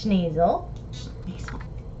 Sneasel.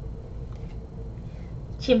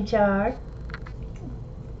 Chimchar.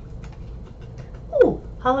 Ooh,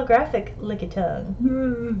 holographic Lickitung.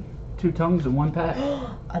 Yay. 2 tongues in 1 pack.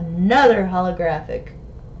 Another holographic.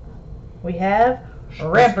 We have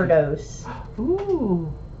Rampardos.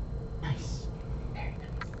 Ooh. Nice. Very nice.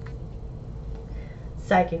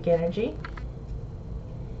 Psychic Energy.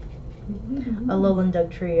 A Alolan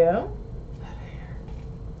Dugtrio.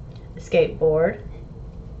 Skateboard.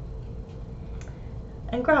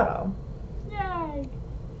 And Grotto. Yay!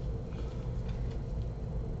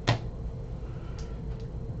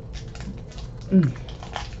 Mm.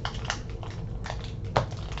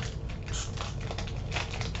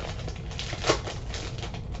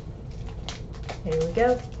 Here we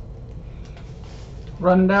go.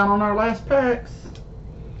 Running down on our last packs.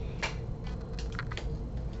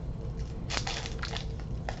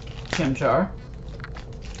 Chimchar.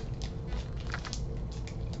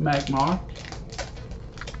 Magmar.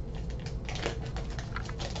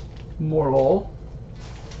 Morlul.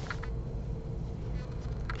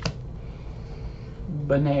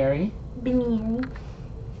 Baneri. Beanie.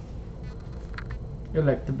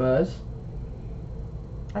 Electabuzz.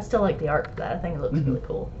 I still like the art for that. I think it looks really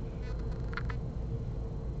cool.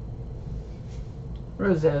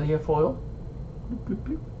 Roselia foil.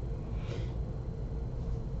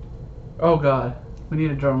 Oh god, we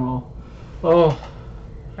need a drum roll. Oh,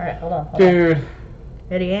 Alright, hold on. dude.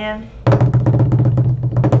 Ready, and.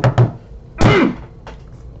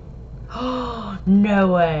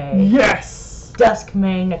 No way. Yes!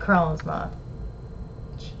 Duskmane Necrozma.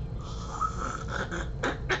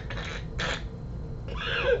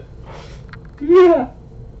 Yeah!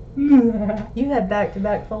 You had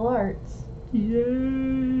back-to-back full arts.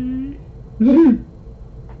 Yay!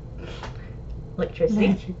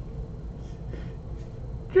 Electricity.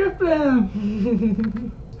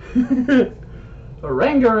 Drifblim!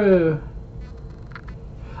 Orangaroo!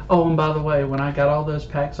 Oh, and by the way, when I got all those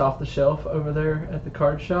packs off the shelf over there at the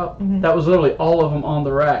card shop, that was literally all of them on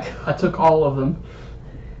the rack. I took all of them.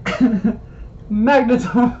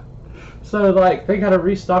 Magneton! So, like, they gotta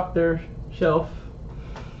restock their shelf.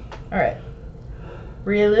 Alright.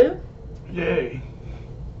 Riolu. Yay!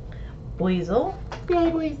 Weasel.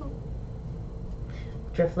 Yay, Weasel.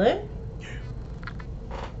 Drifloon.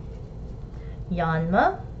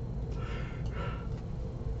 Yanma.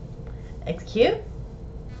 Execute.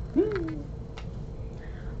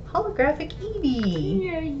 Holographic Eevee.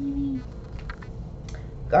 Yay.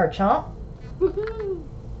 Garchomp. Woohoo.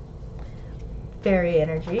 Fairy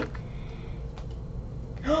Energy.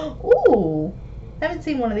 Ooh! Haven't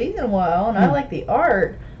seen one of these in a while, and I like the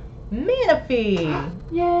art. Manaphy.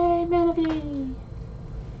 Yay, Manaphy.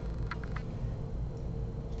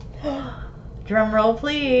 Drum roll,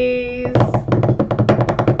 please.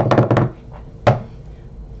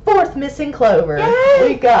 4th missing Clover. Yay!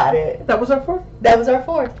 We got it. That was our 4th? That was our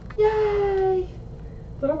 4th. Yay!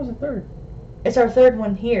 Thought I was a 3rd. It's our third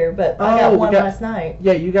one here, but I got one last night.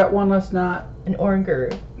 Yeah, you got one last night. An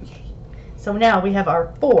Oranguru. So now we have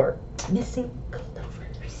our 4 missing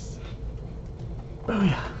Goldovers. Oh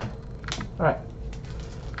yeah. Alright.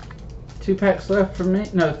 2 packs left for me.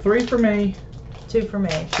 No, 3 for me. 2 for me.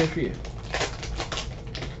 2 for you.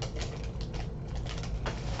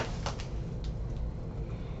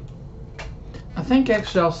 I think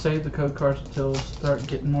actually I'll save the code cards until start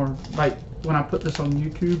getting more, like when I put this on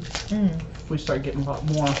YouTube, if we start getting a lot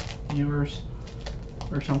more viewers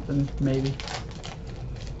or something, maybe.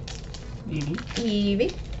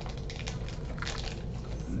 Eevee.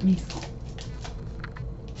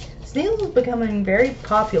 Sneasel is becoming very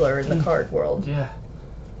popular in the card world. Yeah.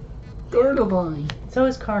 Gardevoir. So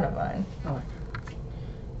is Carnivine. I like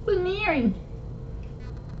Veneering.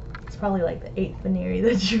 It's probably like the 8th Venery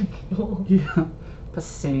that you pulled. Yeah.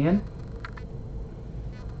 Passaian.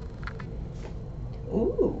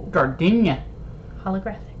 Ooh. Gardenia.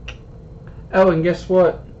 Holographic. Oh, and guess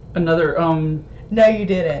what? Another, No, you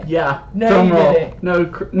didn't. yeah. No, drum you roll. didn't. No,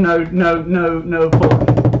 pull.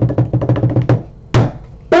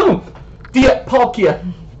 Boom! Palkia.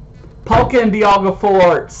 Palkia and Dialga full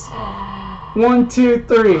arts. 1, 2,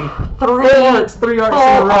 3. 3 arts. 3 arts in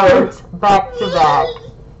a row. Back to back.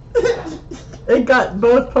 They got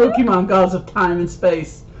both Pokemon gods of time and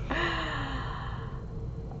space.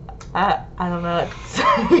 I don't know what to say.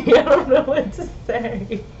 I don't know what to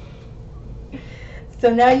say.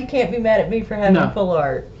 So now you can't be mad at me for having full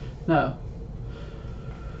art. No.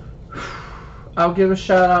 I'll give a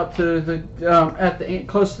shout out to the at the end,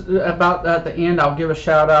 close to, about at the end. I'll give a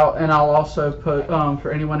shout out, and I'll also put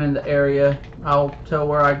for anyone in the area. I'll tell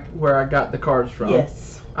where I got the cards from.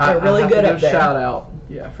 Yes, they're really good up there. Shout out,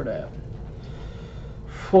 yeah, for that.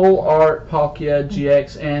 Full art Palkia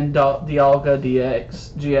GX and Dialga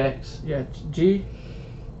DX GX, yeah,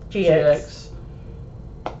 GX,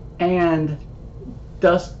 and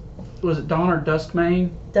Dusk, was it Dawn or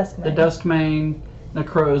Duskmane? Duskmane. The Duskmane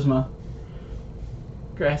Necrozma.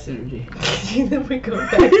 Grass Energy. Then we go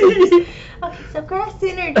back to okay, so Grass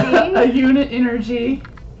Energy. A unit energy.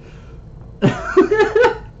 A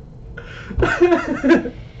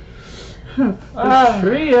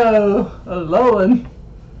trio. A Lowen.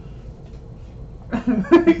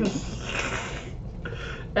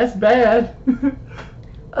 That's bad.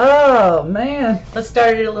 Oh man. Let's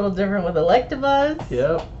start it a little different with Electabuzz.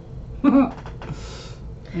 Yep. I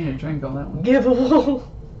need a drink on that one. Giveable.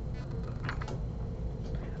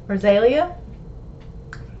 Rosalia.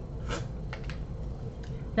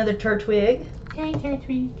 Another Turtwig. Okay,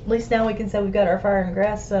 Turtwig. At least now we can say we've got our Fire and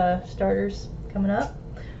Grass starters coming up.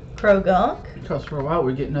 Krogunk. Because for a while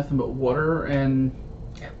we're getting nothing but water and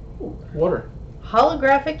water.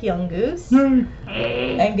 Holographic Yungoos.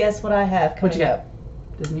 And guess what I have coming What you got? up?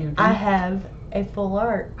 Doesn't even I have a full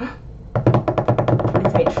art.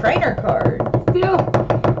 It's a trainer card. Yeah.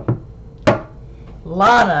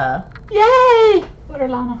 Lana. Yay! Water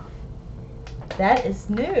Lana. That is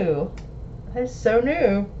new. That is so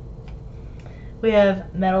new. We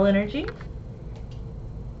have Metal Energy,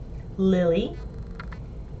 Lily,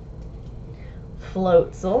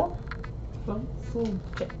 Floatzel,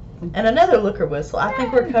 and another Looker Whistle. I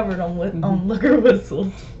think we're covered on Looker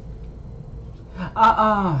Whistles.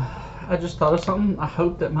 I just thought of something. I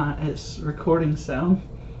hope that it's recording sound.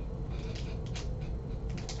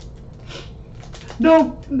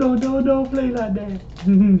 Don't play like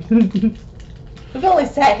that. We've only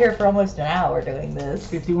sat here for almost an hour doing this.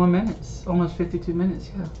 51 minutes, almost 52 minutes,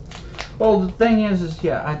 yeah. Well, the thing is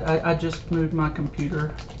yeah, I just moved my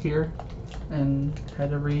computer here and had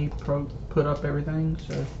to put up everything,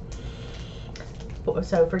 so.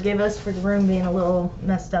 So forgive us for the room being a little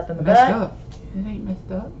messed up in the Messed back. up. It ain't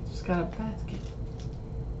messed up. It's just got a basket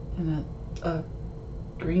and a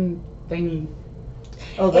green thingy.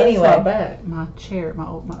 Oh, that's Anyway. not bad. My chair, my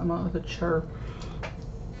other chair.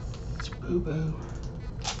 It's boo boo.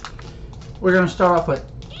 We're gonna start off with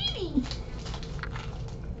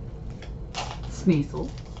Sneasel,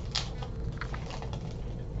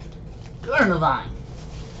 Garnivine,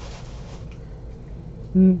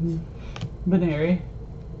 Baneri,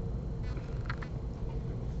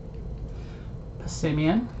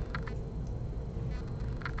 Passimian,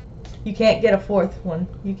 You can't get a fourth one.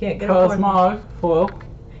 You can't get a fourth one. Cosmog, foil.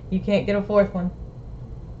 You can't get a fourth one.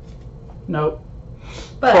 Nope.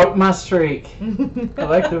 But Broke my streak.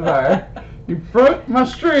 Electivire. You broke my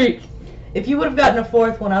streak. if you would have gotten a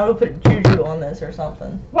fourth one, I would have put Juju on this or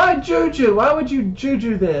something. Why Juju? Why would you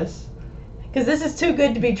Juju this? Because this is too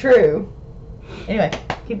good to be true. Anyway,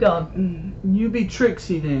 keep going. You be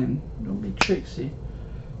Trixie then. Don't be Trixie.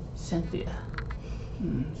 Cynthia.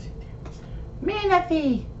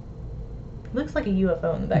 Fluffy. Looks like a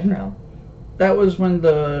UFO in the background. That was when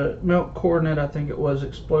the milk coordinate, I think it was,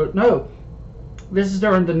 exploded. No, this is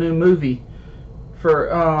during the new movie for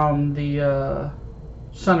the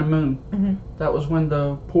Sun and Moon. Mm-hmm. That was when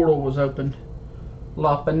the portal was opened.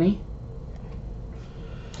 Lopunny.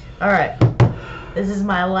 All right. This is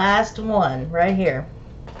my last one right here.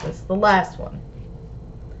 This is the last one.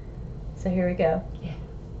 So here we go. Yeah.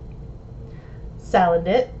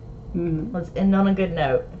 Saladit. Mm-hmm. Let's end on a good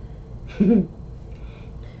note.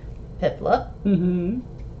 Piplup. Mm-hmm.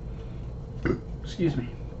 Excuse me.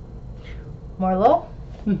 Morlo.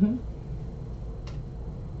 Mm-hmm.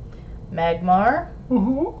 Magmar.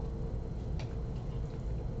 Mm-hmm.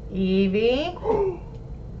 Eevee.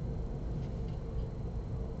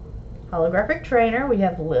 Holographic trainer. We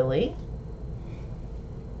have Lily.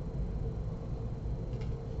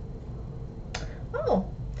 Oh,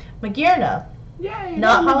 Magearna. Yay!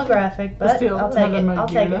 Not holographic, but Still, I'll take it. another I'll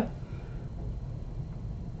take Magearna. it.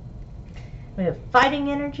 We have fighting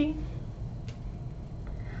energy.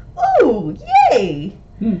 Ooh, yay!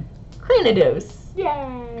 Cranidos.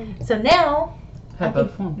 Yay! So now, Have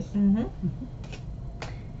both forms.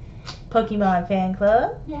 Pokemon Fan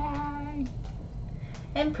Club Yay!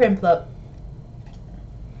 and Primplup.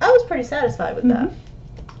 I was pretty satisfied with that.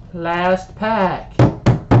 Last pack.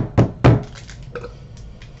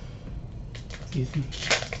 Excuse me.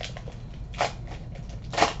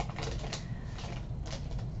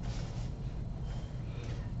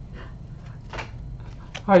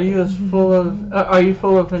 Are you as full of? Are you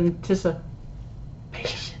full of anticipation?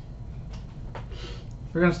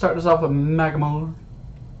 We're gonna start this off with Magmar.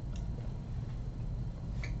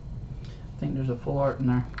 I think there's a full art in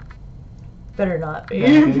there. Better not be.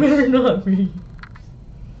 Thank you. Better not be.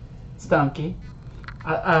 Stunky.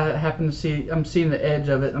 I happen to see. I'm seeing the edge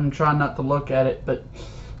of it. I'm trying not to look at it, but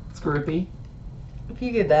it's grippy. If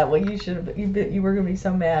you get that one, you should have. You were gonna be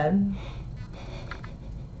so mad.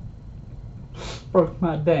 Broke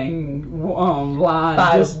my dang line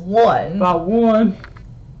By just one. by one.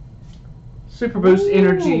 Super boost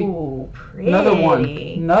energy. Ooh, pretty. Another one.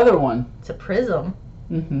 Another one. It's a prism.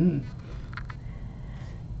 Mm-hmm.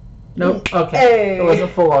 Nope. Okay. Hey. It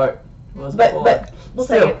wasn't full art. It wasn't full art. But we'll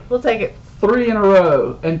Still, take it. We'll take it. 3 in a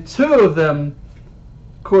row, and 2 of them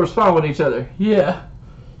correspond with each other. Yeah.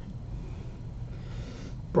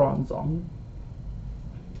 Bronzong.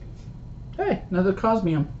 Hey, another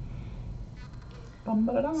Cosmium.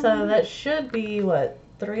 So that should be what,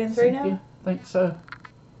 3 and 3 now, I think so.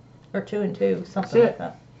 or 2 and 2, something That's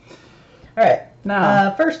like that. All right.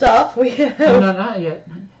 Now, First off, we have no, not yet.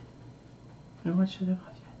 No, what should I watch?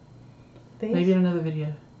 these. Maybe in another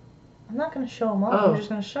video. I'm not going to show them all. Oh. I'm just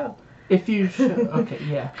going to show. If you show, okay,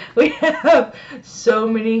 yeah. We have so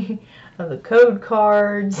many of the code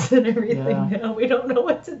cards and everything Yeah. now. We don't know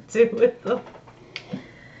what to do with them.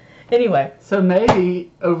 Anyway. So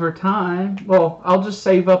maybe over time, well, I'll just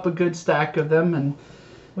save up a good stack of them, and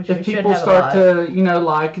Which if we should people have a start lot. to,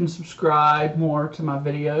 like and subscribe more to my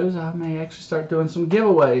videos, I may actually start doing some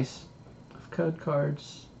giveaways of code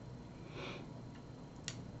cards.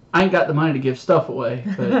 I ain't got the money to give stuff away,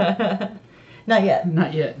 but Not yet.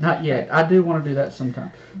 not yet. I do want to do that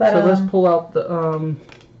sometime. But, So let's pull out the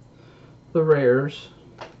rares,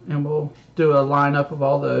 and we'll do a lineup of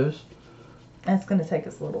all those. That's going to take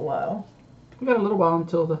us a little while. We got a little while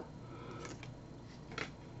until the.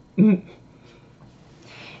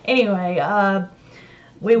 Anyway,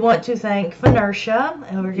 we want to thank Funertia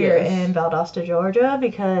over here Yes. in Valdosta, Georgia,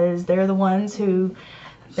 because they're the ones who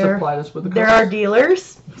Supplied us with the they're cards. our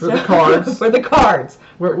dealers For the cards. for the cards.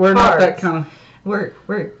 We're not that cards. kind of. We're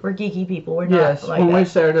geeky people. We're Yes, not like when we that.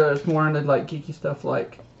 say that, it's more into like geeky stuff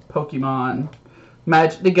like Pokemon,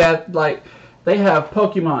 Magic the like they have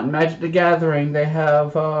Pokemon, Magic the Gathering. They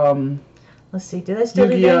have Let's see. Do they still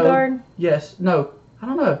do Yu-Gi-Oh. Vanguard? yes, no, I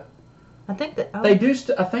don't know. I think that They do.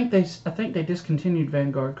 I think they discontinued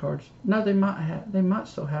Vanguard cards. No, they might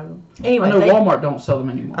still have them. Anyway, I know they, Walmart don't sell them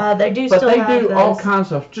anymore. they do but still they have do all those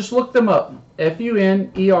kinds of. Just look them up.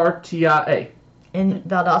 Funertia. in Valdosta,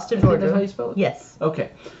 I think that's how Georgia. you spell it. Yes.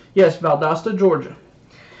 Okay. Yes, Valdosta, Georgia.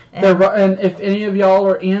 And And if any of y'all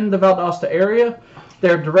are in the Valdosta area,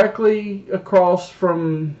 they're directly across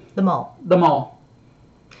from the mall. the mall.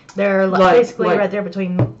 They're basically like- right there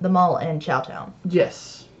between the mall and Chowtown.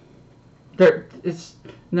 Yes. They're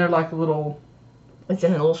like a little It's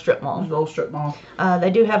in a little strip mall. strip mall. They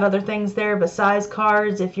do have other things there besides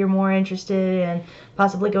cards. If you're more interested in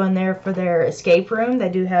possibly going there for their escape room, they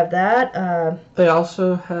do have that. They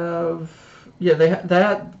also have they have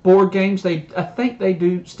that board games. I think they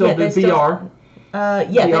do still do they VR. VR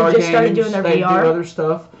VR they just started games, doing their they VR. do other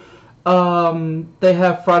stuff. They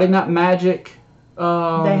have Friday Night Magic. They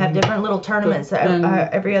have different little tournaments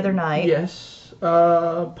every other night. Yes.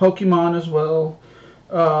 Pokemon as well.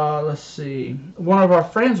 Let's see. One of our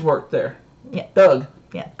friends worked there. Yeah. Doug.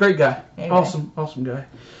 Yeah. Great guy. Anyway. Awesome guy.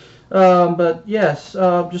 But yes,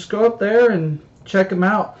 just go up there and check him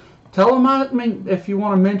out. Tell him, I mean, if you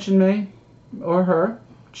want to mention me or her,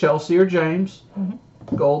 Chelsea or James,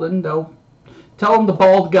 Golden, they'll tell them the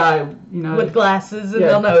bald guy, you know, with glasses, and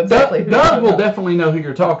they'll know exactly who. Doug will definitely know who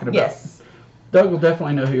you're talking about. Yes. Doug will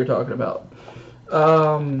definitely know who you're talking about.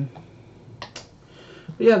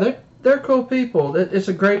 Yeah, they're cool people. It's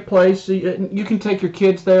a great place. You can take your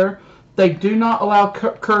kids there. They do not allow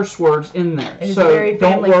curse words in there. It is a very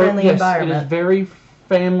family-friendly environment. It is very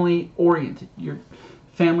family-oriented. Your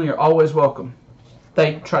family are always welcome.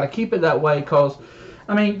 They try to keep it that way because,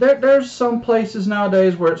 I mean, there's some places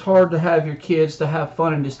nowadays where it's hard to have your kids to have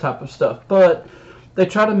fun in this type of stuff. But they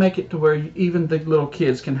try to make it to where even the little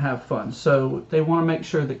kids can have fun. So they want to make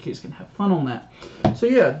sure that kids can have fun on that. So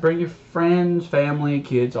yeah, bring your friends, family,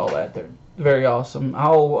 kids, all that. They're very awesome. I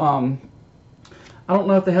don't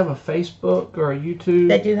know if they have a Facebook or a YouTube.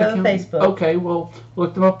 They do have account. a Facebook. Okay, well,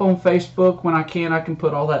 look them up on Facebook. When I can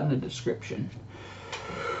put all that in the description.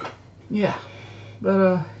 Yeah,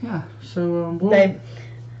 but yeah. So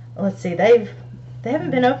let's see, they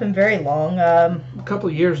haven't been open very long. A couple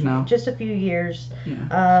of years now. Just a few years.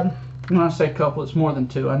 Yeah. When I say couple, it's more than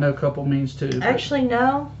two. I know couple means two. Actually,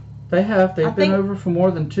 no. They have. They've been over for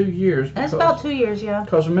more than 2 years. It's about 2 years, yeah.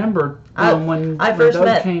 Because remember, when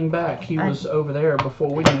Doug came back, he was over there before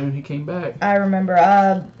we knew he came back. I remember.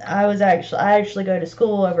 I actually go to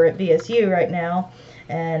school over at VSU right now,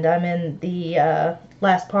 and I'm in the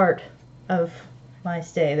last part of my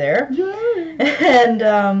stay there. Yay. And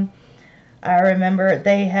I remember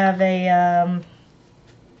they have a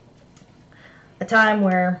time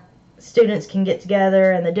where students can get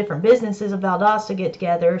together and the different businesses of Valdosta get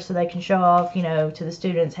together so they can show off, you know, to the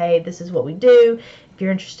students, hey, this is what we do. If you're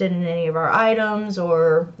interested in any of our items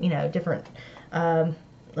or, you know, different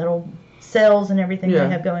little sales and everything they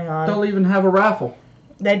have going on. They'll even have a raffle.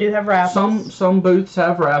 They do have raffles. Some booths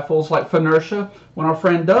have raffles, like Funertia. When our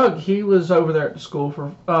friend Doug, he was over there at the school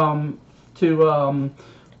for to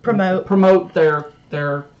promote their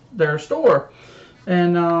store,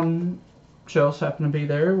 and Chelsea happened to be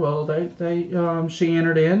there. Well, she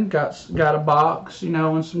entered in, got a box, you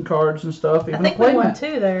know, and some cards and stuff. Even I think we won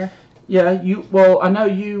too there. Yeah, I know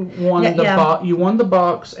you won you won the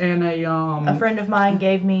box, and a friend of mine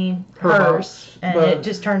gave me hers, and it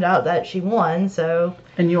just turned out that she won. So.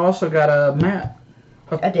 And you also got a mat,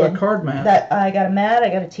 a card mat. That I got a mat. I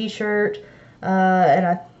got a T-shirt, and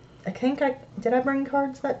I think did I bring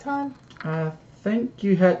cards that time? I think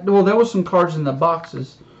you had. Well, there was some cards in the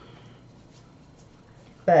boxes.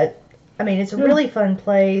 But I mean, it's a really fun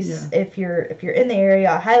place. Yeah. If you're in the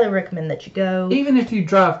area, I highly recommend that you go. Even if you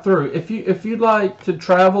drive through, if you like to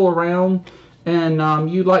travel around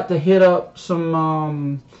and you like to hit up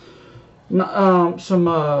some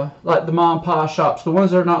like the mom and pop shops, the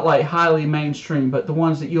ones that are not like highly mainstream, but the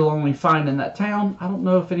ones that you'll only find in that town. I don't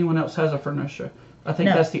know if anyone else has a Funertia. I think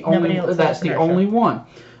that's the only one.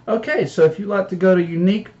 Okay, so if you like to go to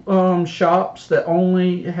unique shops that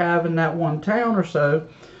only have in that one town or so,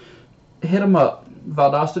 hit them up.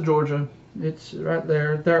 Valdosta, Georgia. It's right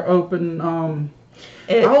there. They're open.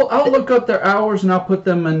 I'll look up their hours and I'll put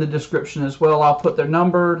them in the description as well. I'll put their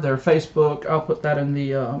number, their Facebook. I'll put that in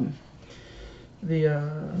the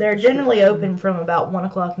They're generally open from about 1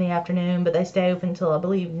 o'clock in the afternoon, but they stay open until I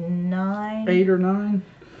believe 9. 8 or 9,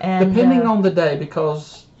 and depending on the day,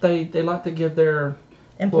 because they like to give their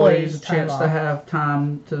employees a chance to have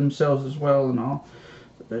time to themselves as well and all.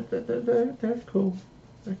 They're cool.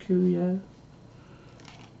 They're cool, yeah.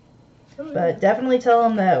 But definitely tell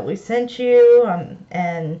them that we sent you,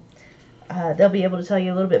 and they'll be able to tell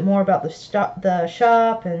you a little bit more about the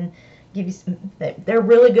shop and give you some. They're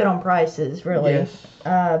really good on prices, really. Yes.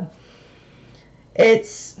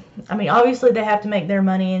 I mean, obviously they have to make their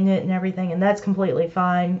money in it and everything, and that's completely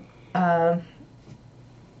fine.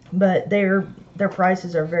 But their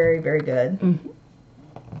prices are very, very good. Mm-hmm.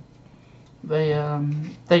 They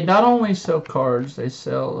not only sell cards, they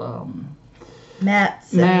sell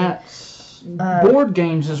mats, board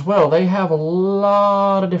games as well. They have a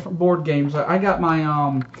lot of different board games. I got my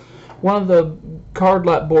one of the card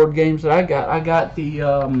lap board games that I got the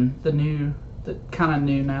kind of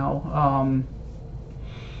new now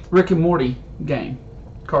Rick and Morty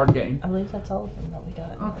card game. I believe that's all of them that we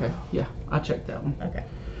got. Okay, yeah, I checked that one. Okay.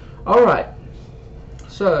 All right.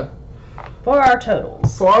 So, for our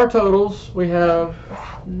totals, we have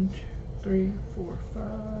 1, 2, 3, 4,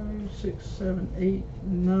 5, 6, 7, 8,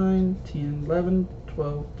 9, 10, 11,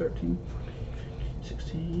 12, 13,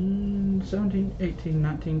 16, 17, 18,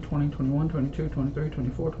 19, 20, 21, 22, 23,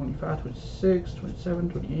 24, 25, 26, 27,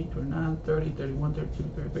 28, 29, 30, 31, 32,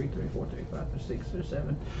 33, 34, 35, 36,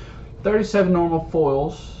 37. 37 normal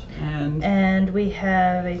foils, and we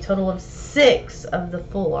have a total of 6 of the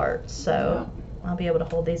full arts, so I'll be able to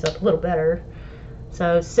hold these up a little better.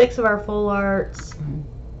 So 6 of our full arts.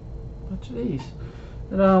 Bunch of these.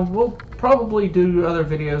 And we'll probably do other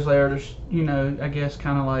videos later to, you know, I guess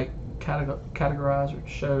kind of like categorize or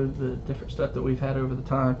show the different stuff that we've had over the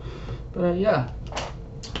time. But yeah.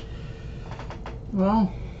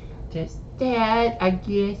 Well, just that, I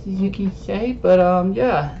guess, as you can say. But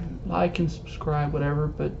yeah, like and subscribe, whatever.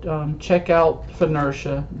 But check out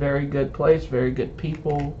Funertia. Very good place, very good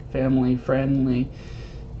people, family friendly.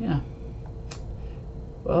 Yeah.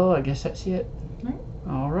 Well, I guess that's it.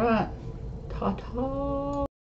 All right. Ta-ta.